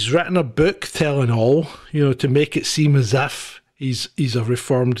 He's written a book telling all, to make it seem as if he's a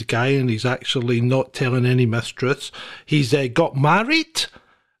reformed guy and he's actually not telling any mistruths. He's got married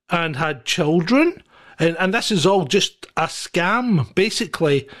and had children, and this is all just a scam,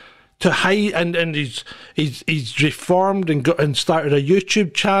 basically, to hide. And he's reformed and started a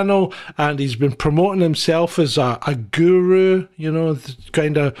YouTube channel, and he's been promoting himself as a guru,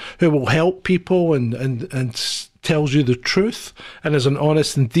 kind of who will help people and tells you the truth, and is an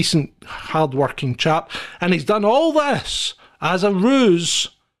honest and decent, hard-working chap. And he's done all this as a ruse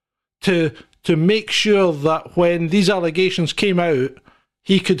to make sure that when these allegations came out,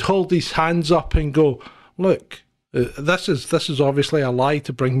 he could hold his hands up and go, "Look, this is obviously a lie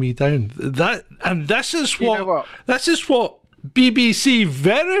to bring me down." This is what BBC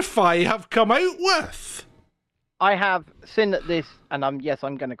Verify have come out with. I have seen this, and I'm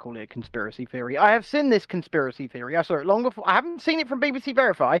going to call it a conspiracy theory. I have seen this conspiracy theory. I saw it long before. I haven't seen it from BBC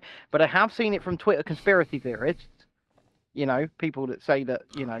Verify, but I have seen it from Twitter conspiracy theorists. People that say that,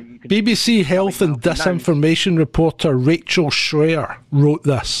 you can... BBC Health and Disinformation reporter Rachel Schreier wrote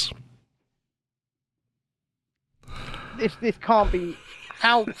this. This can't be...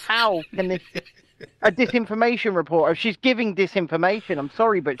 How can this... A disinformation reporter. She's giving disinformation. I'm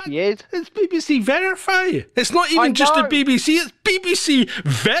sorry, but she is. It's BBC Verify. It's not even just the BBC, it's BBC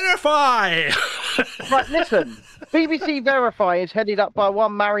Verify. Right, listen. BBC Verify is headed up by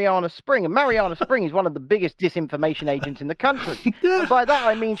one Mariana Spring, and Mariana Spring is one of the biggest disinformation agents in the country. And by that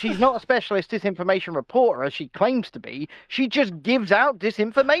I mean she's not a specialist disinformation reporter as she claims to be. She just gives out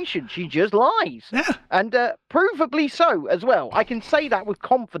disinformation. She just lies. Yeah. And provably so as well. I can say that with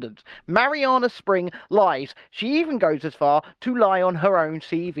confidence. Mariana Spring lies. She even goes as far to lie on her own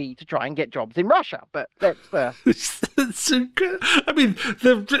CV to try and get jobs in Russia. But let's... It's incredible. I mean,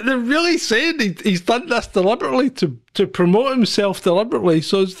 they're really saying he's done this deliberately to promote himself deliberately,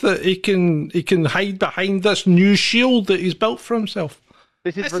 so that he can hide behind this new shield that he's built for himself.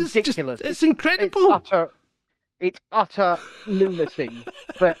 This is ridiculous. It's incredible. It's utter lunacy.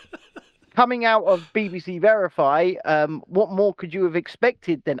 But coming out of BBC Verify, what more could you have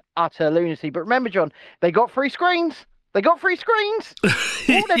expected than utter lunacy? But remember, John, they got free screens. They got free screens.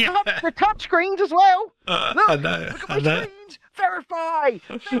 Oh, they're touch screens as well. Look, I know. I know. Screens. Verify.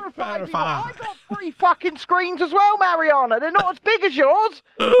 I got free fucking screens as well, Mariana. They're not as big as yours,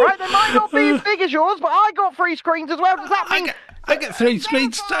 right? They might not be as big as yours, but I got free screens as well. Does that mean I get 3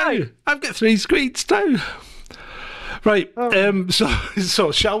 screens too? I've got 3 screens too. Right.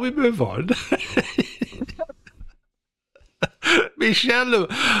 So shall we move on? Michelle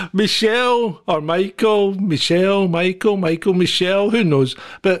or Michael, Michelle, who knows?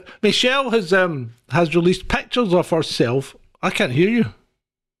 But Michelle has released pictures of herself. I can't hear you.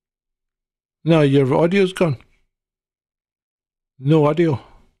 No, your audio's gone. No audio.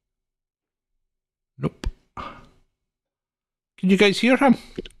 Nope. Can you guys hear him?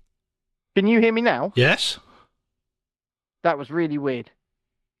 Can you hear me now? Yes. That was really weird.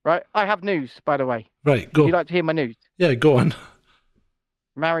 Right, I have news, by the way. Right, go. Would you like to hear my news? Yeah, go on.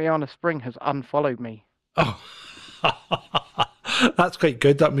 Mariana Spring has unfollowed me. Oh, that's quite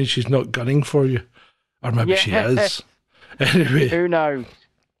good. That means she's not gunning for you. Or maybe she is. Anyway. Who knows?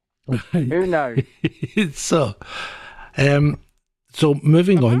 Who knows? So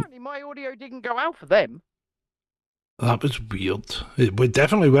moving on. Apparently my audio didn't go out for them. That was weird. It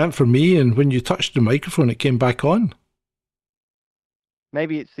definitely went for me, and when you touched the microphone, it came back on.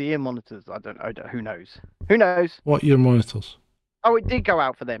 Maybe it's the ear monitors. I don't know. Who knows? Who knows? What ear monitors? Oh, it did go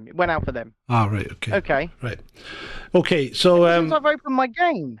out for them. It went out for them. Ah, right. Okay. Okay. Right. Okay. So since I've opened my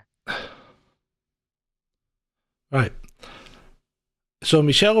game. Right. So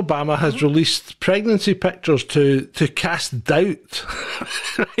Michelle Obama has released pregnancy pictures to cast doubt,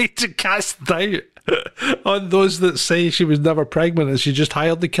 right? To cast doubt on those that say she was never pregnant and she just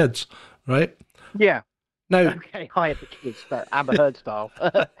hired the kids, right? Yeah. Now, okay, hired the kids, but Amber Heard style.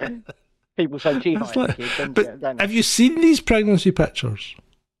 People say she hired the kids. But have you seen these pregnancy pictures?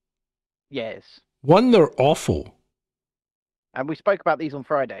 Yes. One, they're awful. And we spoke about these on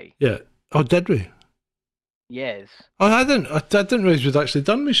Friday. Yeah. Oh, did we? Yes. Oh, I didn't realize we'd actually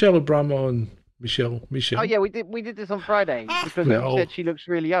done Michelle Obama and Michelle. Oh yeah, we did this on Friday because you said she looks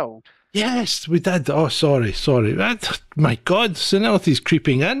really old. Yes, we did. Oh, sorry. My God, senility's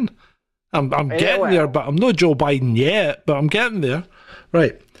creeping in. I'm getting there, but I'm not Joe Biden yet, but I'm getting there.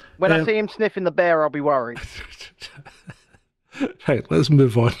 Right. When I see him sniffing the bear, I'll be worried. Right, let's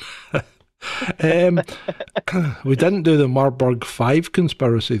move on. We didn't do the Marburg 5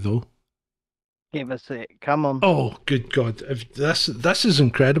 conspiracy, though. Give us it. Come on. Oh, good God. This is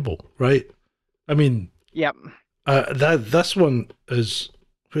incredible, right? I mean... Yep. This one is...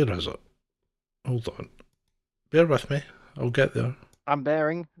 Where is it? Hold on. Bear with me. I'll get there. I'm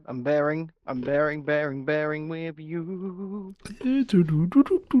bearing with you.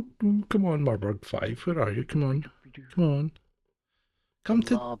 Come on, Marburg 5. Where are you? Come on. Come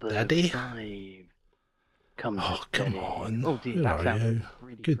to Marburg Daddy. 5. Come on. Oh, dear, Where are you?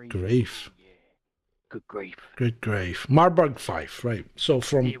 Really Good grief. Yeah. Good grief. Good grief. Marburg 5, right. So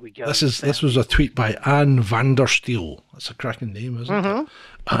Here we go. this was a tweet by Anne Vandersteel. That's a cracking name, isn't it?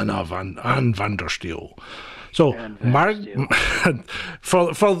 Anne Vandersteel. So, for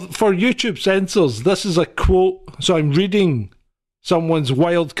YouTube censors, this is a quote. So I'm reading someone's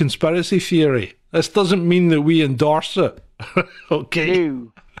wild conspiracy theory. This doesn't mean that we endorse it. Okay.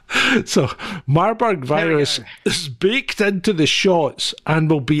 No. So, Marburg virus is baked into the shots and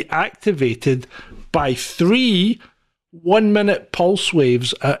will be activated by 3 1-minute pulse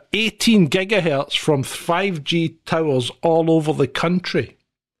waves at 18 gigahertz from 5G towers all over the country.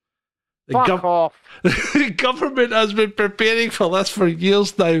 Fuck off. The government has been preparing for this for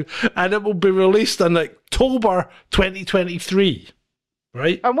years now, and it will be released in October 2023.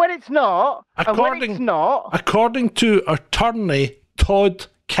 Right? And when it's not, according to attorney Todd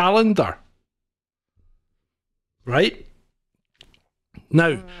Callender. Right?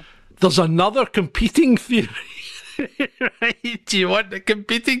 Now, there's another competing theory. Right? Do you want the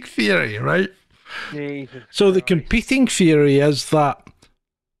competing theory, right? Jesus so Christ. The competing theory is that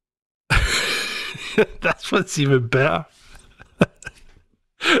that's what's even better.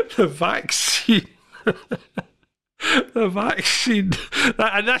 The vaccine. The vaccine.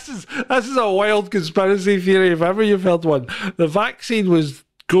 And this is a wild conspiracy theory if ever you've heard one. The vaccine was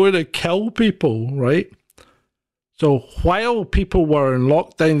going to kill people, right? So while people were in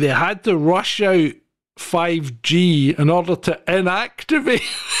lockdown, they had to rush out 5G in order to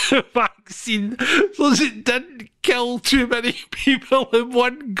inactivate the vaccine so it didn't kill too many people in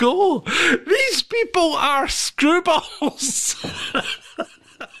one go. These people are screwballs.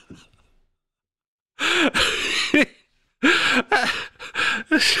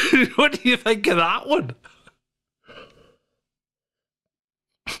 What do you think of that one?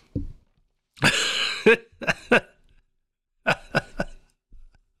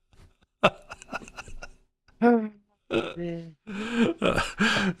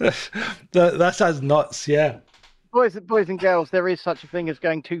 That sounds nuts, yeah. Boys and girls, there is such a thing as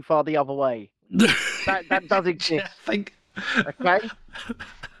going too far the other way. That does exist. Yeah, I think. Okay.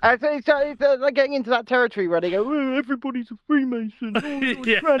 It's like getting into that territory where they go, oh, everybody's a Freemason. Oh, you're a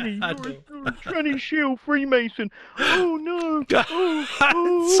Yeah, tranny. I You're a tranny shield Freemason. Oh no.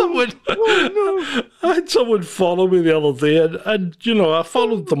 I had someone follow me the other day, and you know, I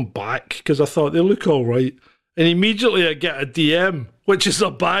followed them back because I thought they look all right, and immediately I get a DM, which is a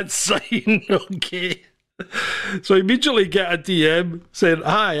bad sign. Okay. So I immediately get a DM saying,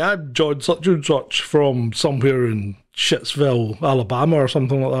 "Hi, I'm John such and such from somewhere in Shitsville, Alabama, or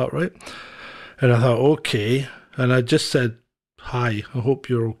something like that, right?" And I thought, okay, and I just said, "Hi, I hope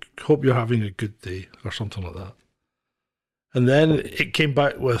you're having a good day," or something like that. And then it came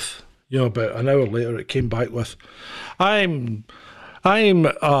back with, you know, about an hour later, it came back with, I'm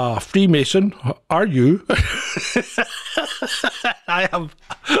a Freemason. Are you?" I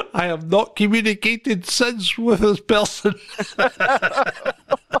have not communicated since with this person.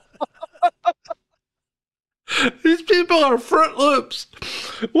 These people are Fruit Loops.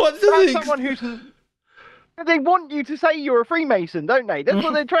 What do That's they? someone who's. They want you to say you're a Freemason, don't they? That's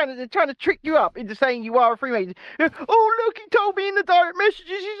what they're trying to trick you up into saying you are a Freemason. Oh, look, he told me in the direct messages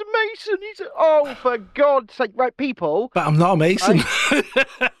he's a Mason. Oh, for God's sake, right, people. But I'm not a Mason.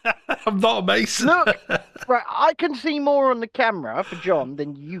 I'm not a Mason. Look, right, I can see more on the camera for John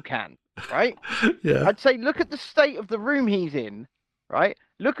than you can, right? Yeah. I'd say look at the state of the room he's in, right?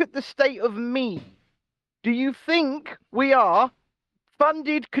 Look at the state of me. Do you think we are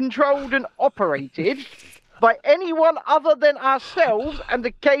funded, controlled, and operated by anyone other than ourselves and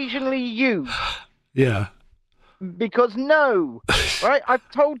occasionally you? Yeah. Because no, right? I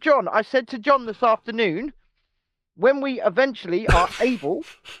said to John this afternoon, when we eventually are able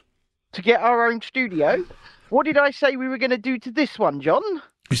to get our own studio, what did I say we were going to do to this one, John?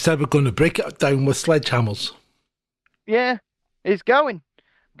 You said we're going to break it down with sledgehammers. Yeah, it's going.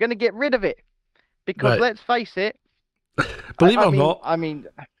 I'm going to get rid of it. Because Right. let's face it. Believe it or not, I mean,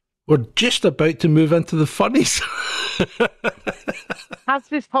 we're just about to move into the funnies. has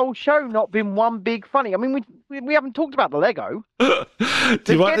this whole show not been one big funny? I mean, we haven't talked about the Lego. Do Let's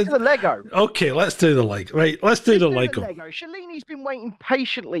you want get to the Lego. Okay, let's do the Lego. Right, let's do the Let's Lego. Shalini's been waiting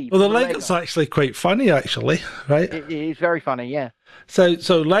patiently. Well, the for Lego's actually quite funny, actually, right? It is very funny, yeah. So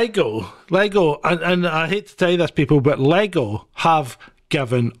Lego, and I hate to tell you this, people, but Lego have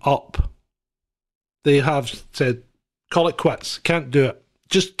given up. They have said, call it quits. Can't do it.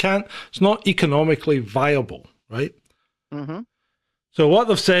 Just can't. It's not economically viable, right? Mm-hmm. So what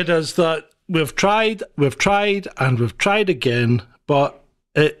they've said is that we've tried, and we've tried again, but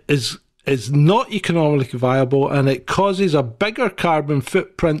it is not economically viable, and it causes a bigger carbon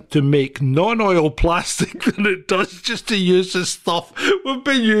footprint to make non-oil plastic than it does just to use the stuff we've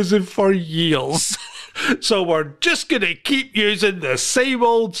been using for years. So we're just going to keep using the same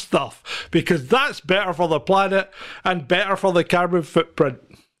old stuff because that's better for the planet and better for the carbon footprint.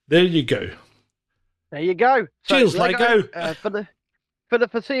 There you go. There you go. So Cheers, Lego. For the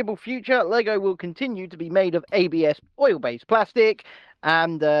foreseeable future, Lego will continue to be made of ABS oil-based plastic,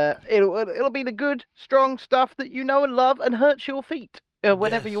 and it'll be the good, strong stuff that you know and love and hurts your feet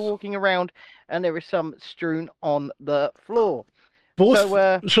whenever Yes. you're walking around and there is some strewn on the floor.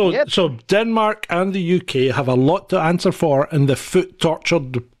 Both. So Denmark and the UK have a lot to answer for in the foot torture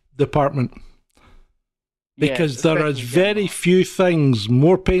department because Yes, there is especially very Denmark. few things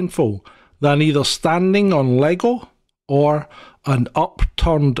more painful than either standing on Lego or an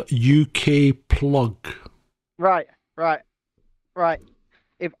upturned UK plug. Right.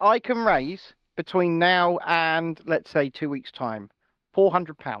 If I can raise between now and let's say 2 weeks' time,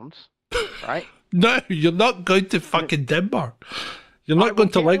 £400, right? No, you're not going to fucking Denmark. You're I not going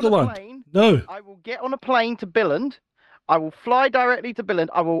to will get on a Legoland. plane. No. I will get on a plane to Billund. I will fly directly to Billund.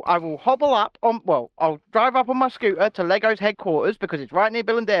 I will hobble up on. Well, I'll drive up on my scooter to Lego's headquarters because it's right near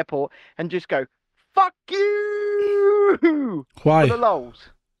Billund Airport, and just go, "Fuck you!" Why? For the lols.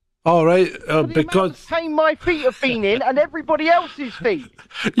 All right, For the amount because of pain my feet have been in, and everybody else's feet.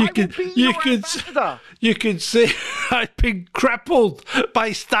 you I can will be you your can ambassador. you can say I've been crippled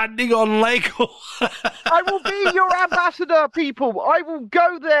by standing on Lego. I will be your ambassador, people. I will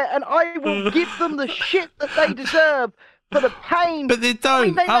go there and I will give them the shit that they deserve for the pain. But they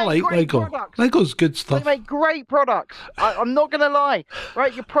don't. they I make like great Lego. products. Lego's good They stuff. make great products. I'm not going to lie.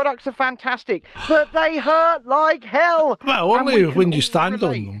 Right, your products are fantastic, but they hurt like hell. Well, And only we can when you all stand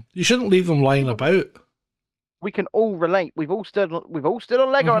relate. on them. You shouldn't leave them lying about. We can all relate. We've all stood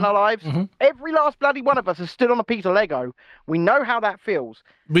on Lego in our lives. mhm. Every last bloody one of us has stood on a piece of Lego. We know how that feels.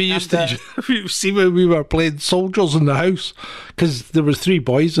 We used And, to you see when we were playing soldiers in the house, because there was 3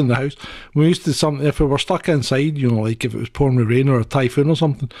 boys in the house. We used to something if we were stuck inside, you know, like if it was pouring with rain or a typhoon or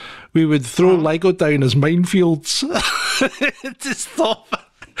something, we would throw Lego down as minefields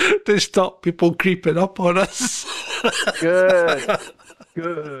to stop people creeping up on us. Good.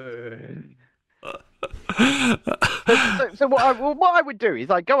 Good. So what I would do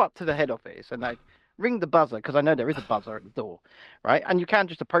is I'd go up to the head office and I'd ring the buzzer, because I know there is a buzzer at the door, right? And you can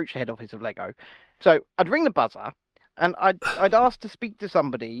just approach the head office of Lego. So I'd ring the buzzer and I'd ask to speak to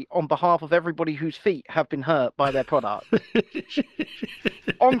somebody on behalf of everybody whose feet have been hurt by their product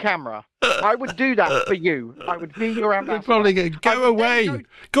on camera. I would do that for you. I would be your They're ambassador. probably going,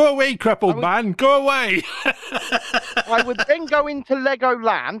 go away, crippled man, go away. I would then go into Lego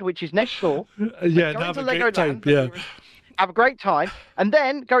Land, which is next door. Yeah, Go have a into great time. Legoland, Yeah. have a great time, and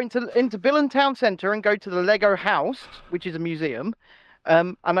then go into Billen Town Centre and go to the Lego House, which is a museum,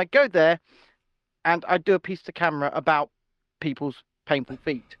 and I go there, and I do a piece to camera about people's painful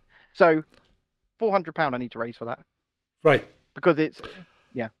feet. So, £400 I need to raise for that, Right. because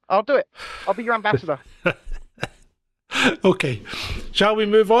I'll do it. I'll be your ambassador. Okay. Shall we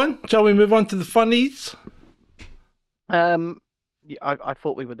move on? Shall we move on to the funnies? Yeah, I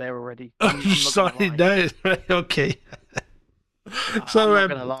thought we were there already. I'm not Sorry, gonna lie. no. Right, okay. I'm So, not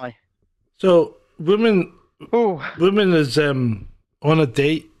gonna lie. so woman Oh, is on a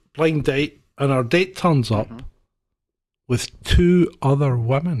date, blind date, and her date turns up with 2 other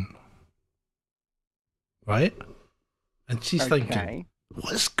women. Right? And she's thinking, okay.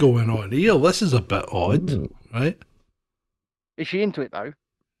 what's going on here? This is a bit odd, right? Is she into it though?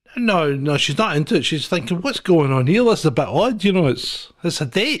 No, she's not into it. She's thinking, what's going on here? This is a bit odd, you know, it's a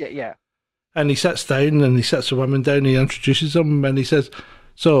date. Yeah. And he sits down and he sits the women down, he introduces them and he says,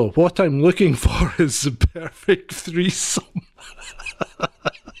 so what I'm looking for is the perfect threesome.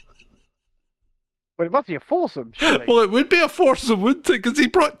 Well, it must be a foursome, surely. Well, it would be a foursome, wouldn't it? Because he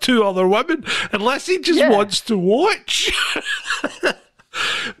brought 2 other women, unless he just wants to watch.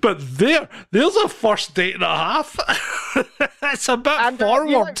 But there's a first date and a half. That's a bit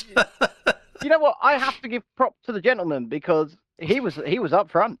forward. You know what? I have to give props to the gentleman, because he was up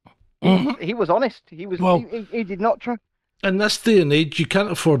front. He was honest. He was. Well- he did not try. In this day and age, you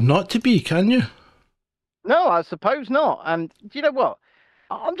can't afford not to be, can you? No, I suppose not. And do you know what?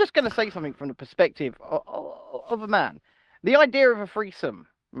 I'm just going to say something from the perspective of a man. The idea of a threesome,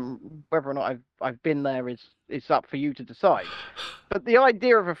 whether or not I've been there, is up for you to decide. But the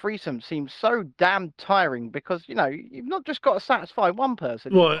idea of a threesome seems so damn tiring, because you've not just got to satisfy one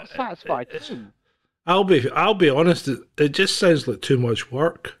person, Well, you've got to satisfy 2. I'll be honest. It just sounds like too much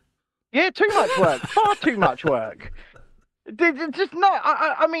work. Yeah, too much work. Far too much work. It's just not.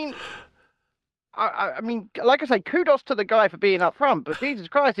 I mean, like I say, kudos to the guy for being up front. But Jesus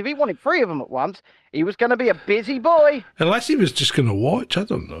Christ, if he wanted 3 of them at once, he was going to be a busy boy. Unless he was just going to watch, I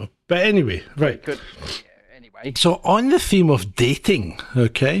don't know. But anyway, right. Anyway, So on the theme of dating,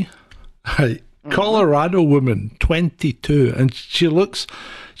 okay, right, Colorado woman, 22, and she looks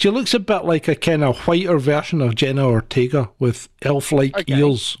a bit like a kind of whiter version of Jenna Ortega with elf-like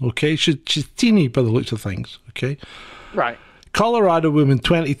ears. Okay, she's teeny by the looks of things. Okay, right. Colorado woman,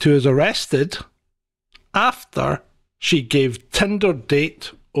 22, is arrested after she gave Tinder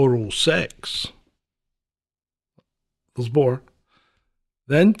date oral sex. There's more.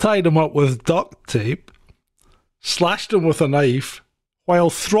 Then tied him up with duct tape, slashed him with a knife while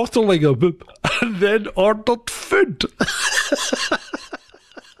throttling him, and then ordered food.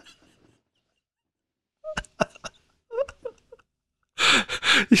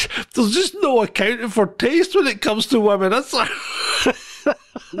 There's just no accounting for taste when it comes to women. That's All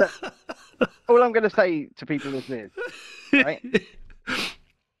I'm going to say to people is this, right?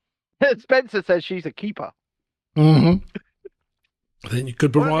 Spencer says she's a keeper. Mm-hmm. Then you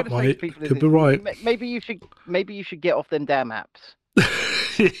could be What I'm right, gonna say to mate. people is Could be this, right. Maybe you should get off them damn apps.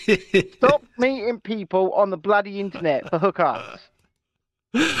 Stop meeting people on the bloody internet for hookups.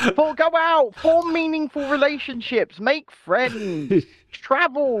 Go out, form meaningful relationships, make friends,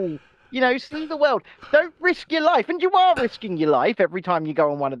 travel, see the world. Don't risk your life. And you are risking your life every time you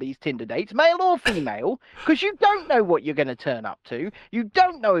go on one of these Tinder dates, male or female, because you don't know what you're going to turn up to. You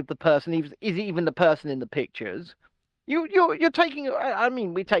don't know if the person is even the person in the pictures. You're taking. I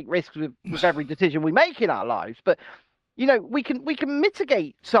mean, we take risks with every decision we make in our lives, but we can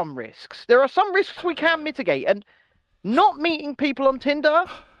mitigate some risks. There are some risks we can mitigate, and not meeting people on Tinder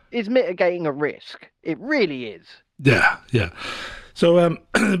is mitigating a risk. It really is. Yeah. So,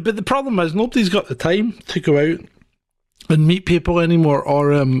 but the problem is nobody's got the time to go out and meet people anymore,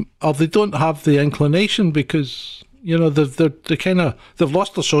 or they don't have the inclination because they've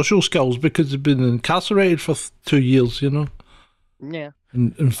lost their social skills because they've been incarcerated for 2 years. Yeah,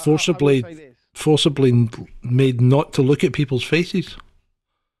 and forcibly made not to look at people's faces.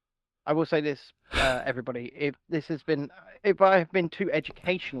 I will say this, everybody. If I have been too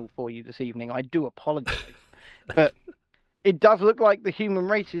educational for you this evening, I do apologise. But it does look like the human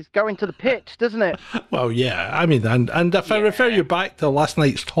race is going to the pits, doesn't it? Well, yeah. I mean, and if I refer you back to last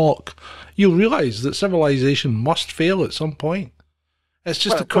night's talk, you'll realise that civilization must fail at some point. It's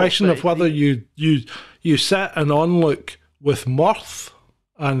just a question of whether you sit and onlook with mirth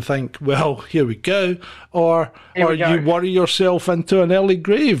and think, well, here we go, or you worry yourself into an early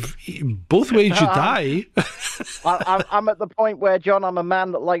grave. Both ways you die. I'm at the point where, John, I'm a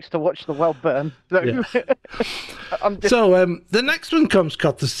man that likes to watch the world burn. So, yeah. The next one comes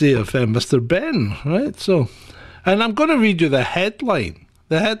courtesy of Mr. Ben, right? So, and I'm going to read you the headline.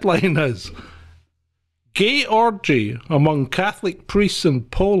 The headline is, "Gay orgy among Catholic priests in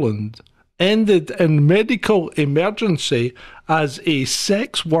Poland ended in medical emergency as a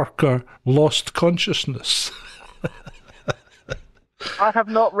sex worker lost consciousness." I have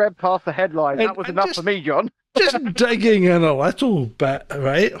not read past the headline. That was enough for me, John. Just digging in a little bit,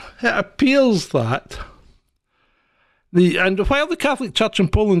 right? It appears that while the Catholic Church in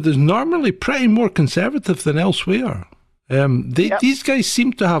Poland is normally pretty more conservative than elsewhere, these guys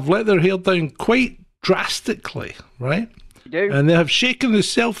seem to have let their hair down quite drastically, right? And they have shaken the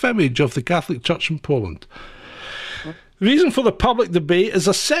self-image of the Catholic Church in Poland. The reason for the public debate is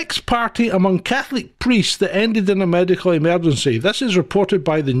a sex party among Catholic priests that ended in a medical emergency. This is reported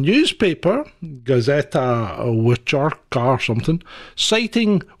by the newspaper, Gazeta Wyborcza or something,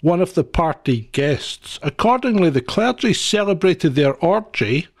 citing one of the party guests. Accordingly, the clergy celebrated their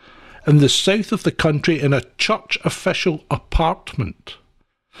orgy in the south of the country in a church official apartment.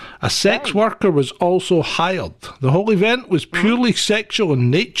 A sex worker was also hired. The whole event was purely sexual in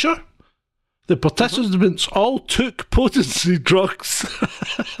nature. The participants all took potency drugs.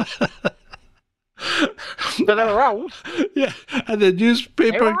 So they were old. Yeah, and the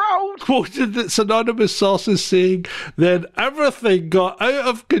newspaper quoted its anonymous sources saying, "Then everything got out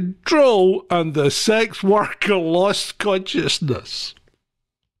of control and the sex worker lost consciousness."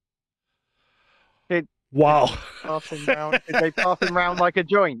 Wow. Did they pass him round like a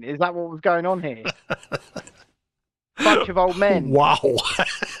joint? Is that what was going on here? Bunch of old men. Wow.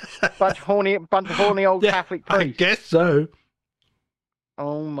 bunch of horny old Catholic priests. I guess so.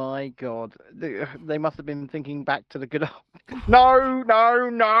 Oh my God. They must have been thinking back to the good old... No.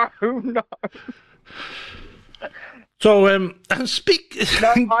 So, I'm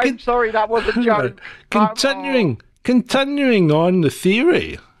sorry, that was a joke. Continuing on the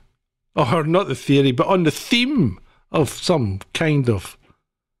theory, or not the theory, but on the theme of some kind of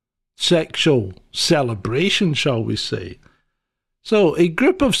sexual celebration, shall we say. So, a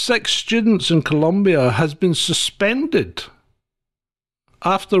group of 6 students in Colombia has been suspended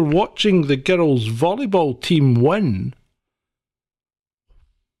after watching the girls' volleyball team win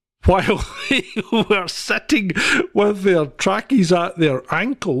while they were sitting with their trackies at their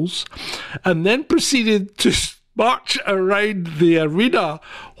ankles, and then proceeded to march around the arena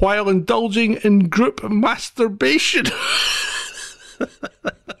while indulging in group masturbation.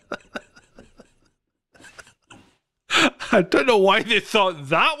 I don't know why they thought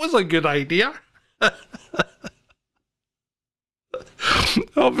that was a good idea.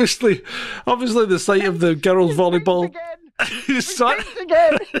 Obviously, the sight of the girls' volleyball. Again.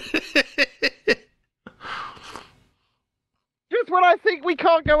 Just when I think we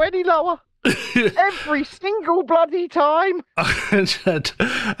can't go any lower. Every single bloody time. and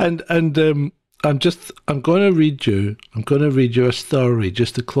I'm going to read you a story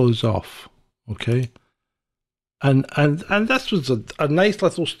just to close off, okay? And this was a nice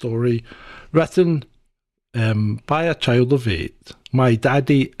little story written by a child of 8. My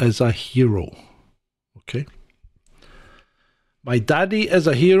daddy is a hero, okay? My daddy is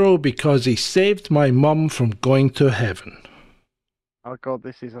a hero because he saved my mum from going to heaven. Oh God,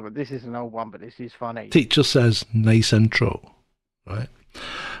 this is an old one, but this is funny. Teacher says, nice intro, right?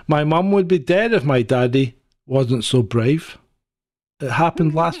 My mum would be dead if my daddy wasn't so brave. It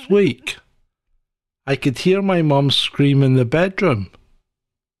happened last week. I could hear my mum scream in the bedroom.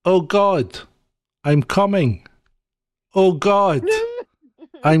 Oh God, I'm coming. Oh God,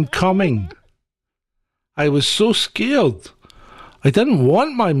 I'm coming. I was so scared. I didn't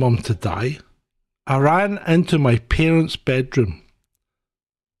want my mum to die. I ran into my parents' bedroom.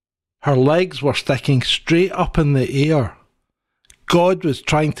 Her legs were sticking straight up in the air. God was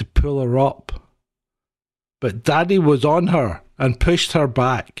trying to pull her up. But Daddy was on her and pushed her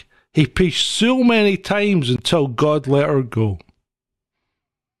back. He pushed so many times until God let her go.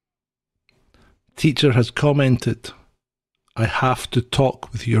 Teacher has commented, I have to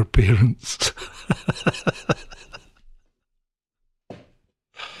talk with your parents. I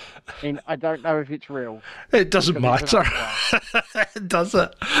mean, I don't know if it's real. It doesn't matter. Does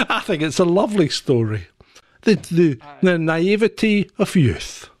it? I think it's a lovely story. The naivety of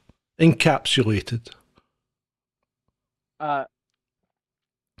youth encapsulated.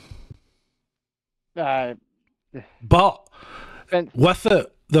 But with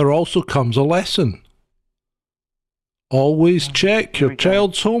it, there also comes a lesson. Always check your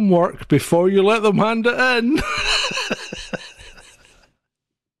child's homework before you let them hand it in.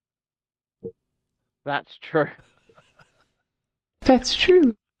 That's true. That's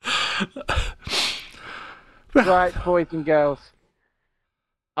true. Right, boys and girls.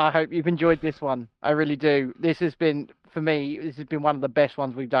 I hope you've enjoyed this one. I really do. This has been, for me, this has been one of the best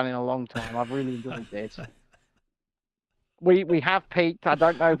ones we've done in a long time. I've really enjoyed this. We have peaked. I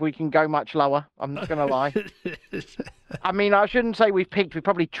don't know if we can go much lower. I'm not going to lie. I mean, I shouldn't say we've peaked. We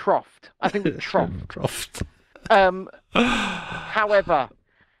probably troughed. I think we've troughed. However,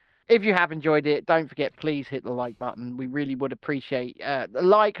 if you have enjoyed it, don't forget, please hit the like button. We really would appreciate the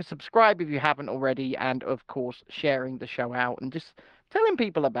like, subscribe if you haven't already, and of course, sharing the show out and just telling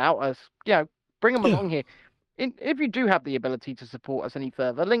people about us. You know, bring them along here. If you do have the ability to support us any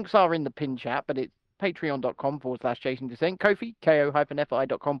further, links are in the pin chat, but it's patreon.com/ChasingDescent, Ko-fi,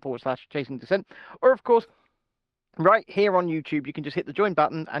 ko-fi.com/ChasingDescent, or of course, right here on YouTube, you can just hit the join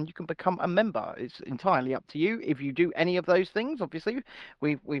button and you can become a member. It's entirely up to you. If you do any of those things, obviously,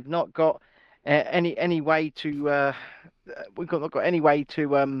 we've not got any way to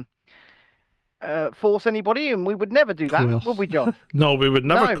force anybody, and we would never do that, would we, John? No, we would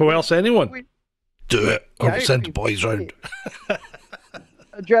never coerce anyone. Do it, or we'll send boys round.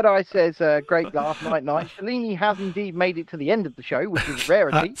 Jedi says, great laugh, night. Shalini has indeed made it to the end of the show, which is a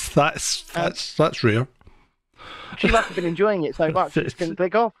rarity. That's rare. She must have been enjoying it so much, she just couldn't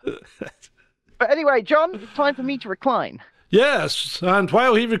click off. But anyway, John, it's time for me to recline. Yes, and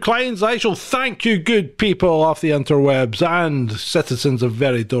while he reclines, I shall thank you, good people off the interwebs and citizens of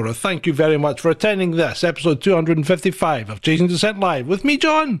Veridora. Thank you very much for attending this, episode 255 of Chasing Descent Live, with me,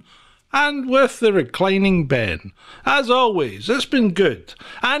 John, and with the reclining Ben. As always, it's been good,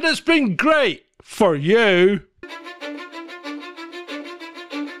 and it's been great for you.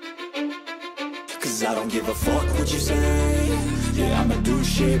 Cause I don't give a fuck what you say. Yeah, I'ma do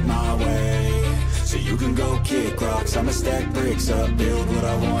shit my way. So you can go kick rocks, I'ma stack bricks up, build what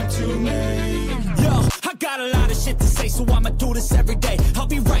I want to make. Yo, I got a lot of shit to say, so I'ma do this every day. I'll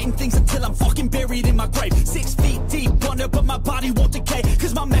be writing things until I'm fucking buried in my grave. 6 feet deep under, but my body won't decay.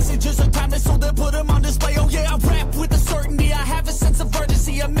 Cause my messages are timeless, so they'll put them on display. Oh yeah, I rap with a certainty, I have a sense of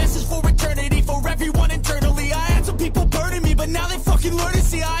urgency. A message for eternity, for everyone internally. I had some people burning me, but now they fucking learn to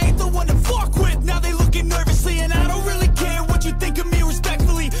see I ain't the one to fuck with. Now they looking nervously, and I don't really care what you think of me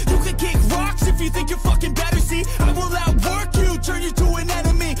respectfully. You can kick rocks if you think you're fucking better, see. I will outwork you, turn you to an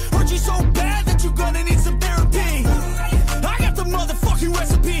enemy. Hurt you so bad that you're gonna need some therapy. I got the motherfucking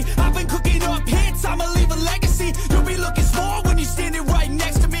recipe. I've been cooking up hits, I'ma leave a legacy. You'll be looking small when you're standing right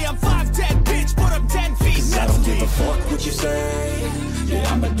next to me. I'm 5'10", bitch, but I'm 10 feet next to me. I don't give a fuck what you say.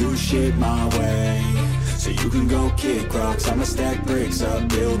 Yeah, I'ma do shit my way. So you can go kick rocks, I'ma stack bricks up,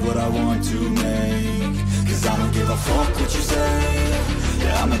 build what I want to make. Cause I don't give a fuck what you say.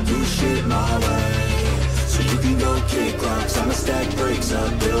 Yeah, I'ma do shit my way. So you can go kick rocks, I'ma stack bricks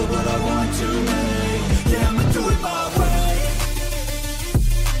up, build what I want to make. Yeah, I'ma do it my way.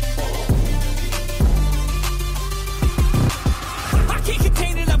 I can't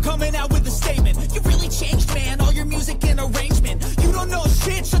contain it, I'm coming out with a statement. You really changed, man, all your music and arrangement. You don't know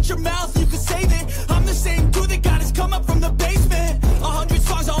shit, shut your mouth, you can save it. I'm the same dude that got his come up from the basement. 100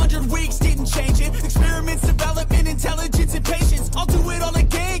 songs, 100 weeks, didn't change it. Experiments, development, intelligence, and patience. I'll do it all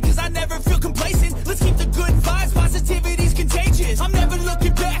again, cause I never feel complacent. Let's keep the good vibes, positivity's contagious. I'm never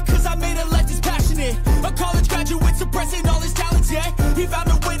looking back, cause I made a life that's passionate. A college graduate suppressing all his talents, yeah. He found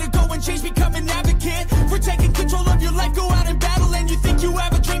a way to go and change, become an advocate. For taking control of your life, go out and battle. And you think you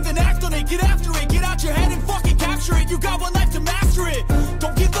have a dream, then act on it. Get after it, get out your head and fucking capture it. You got one life to master it.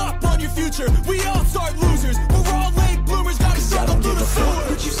 Don't give up on your future, we all start losers. We're all late bloomers, gotta struggle through the sewer.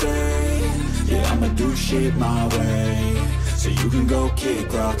 What you say, yeah, I'ma do shit my way. so you can go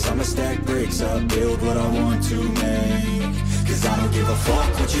kick rocks. I'ma stack bricks up, build what I want to make. Cause I don't give a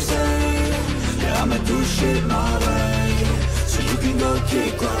fuck what you say. Yeah, I'ma do shit my way, so you can go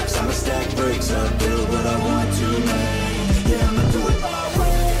kick rocks. I'ma stack bricks up, build what I want to make.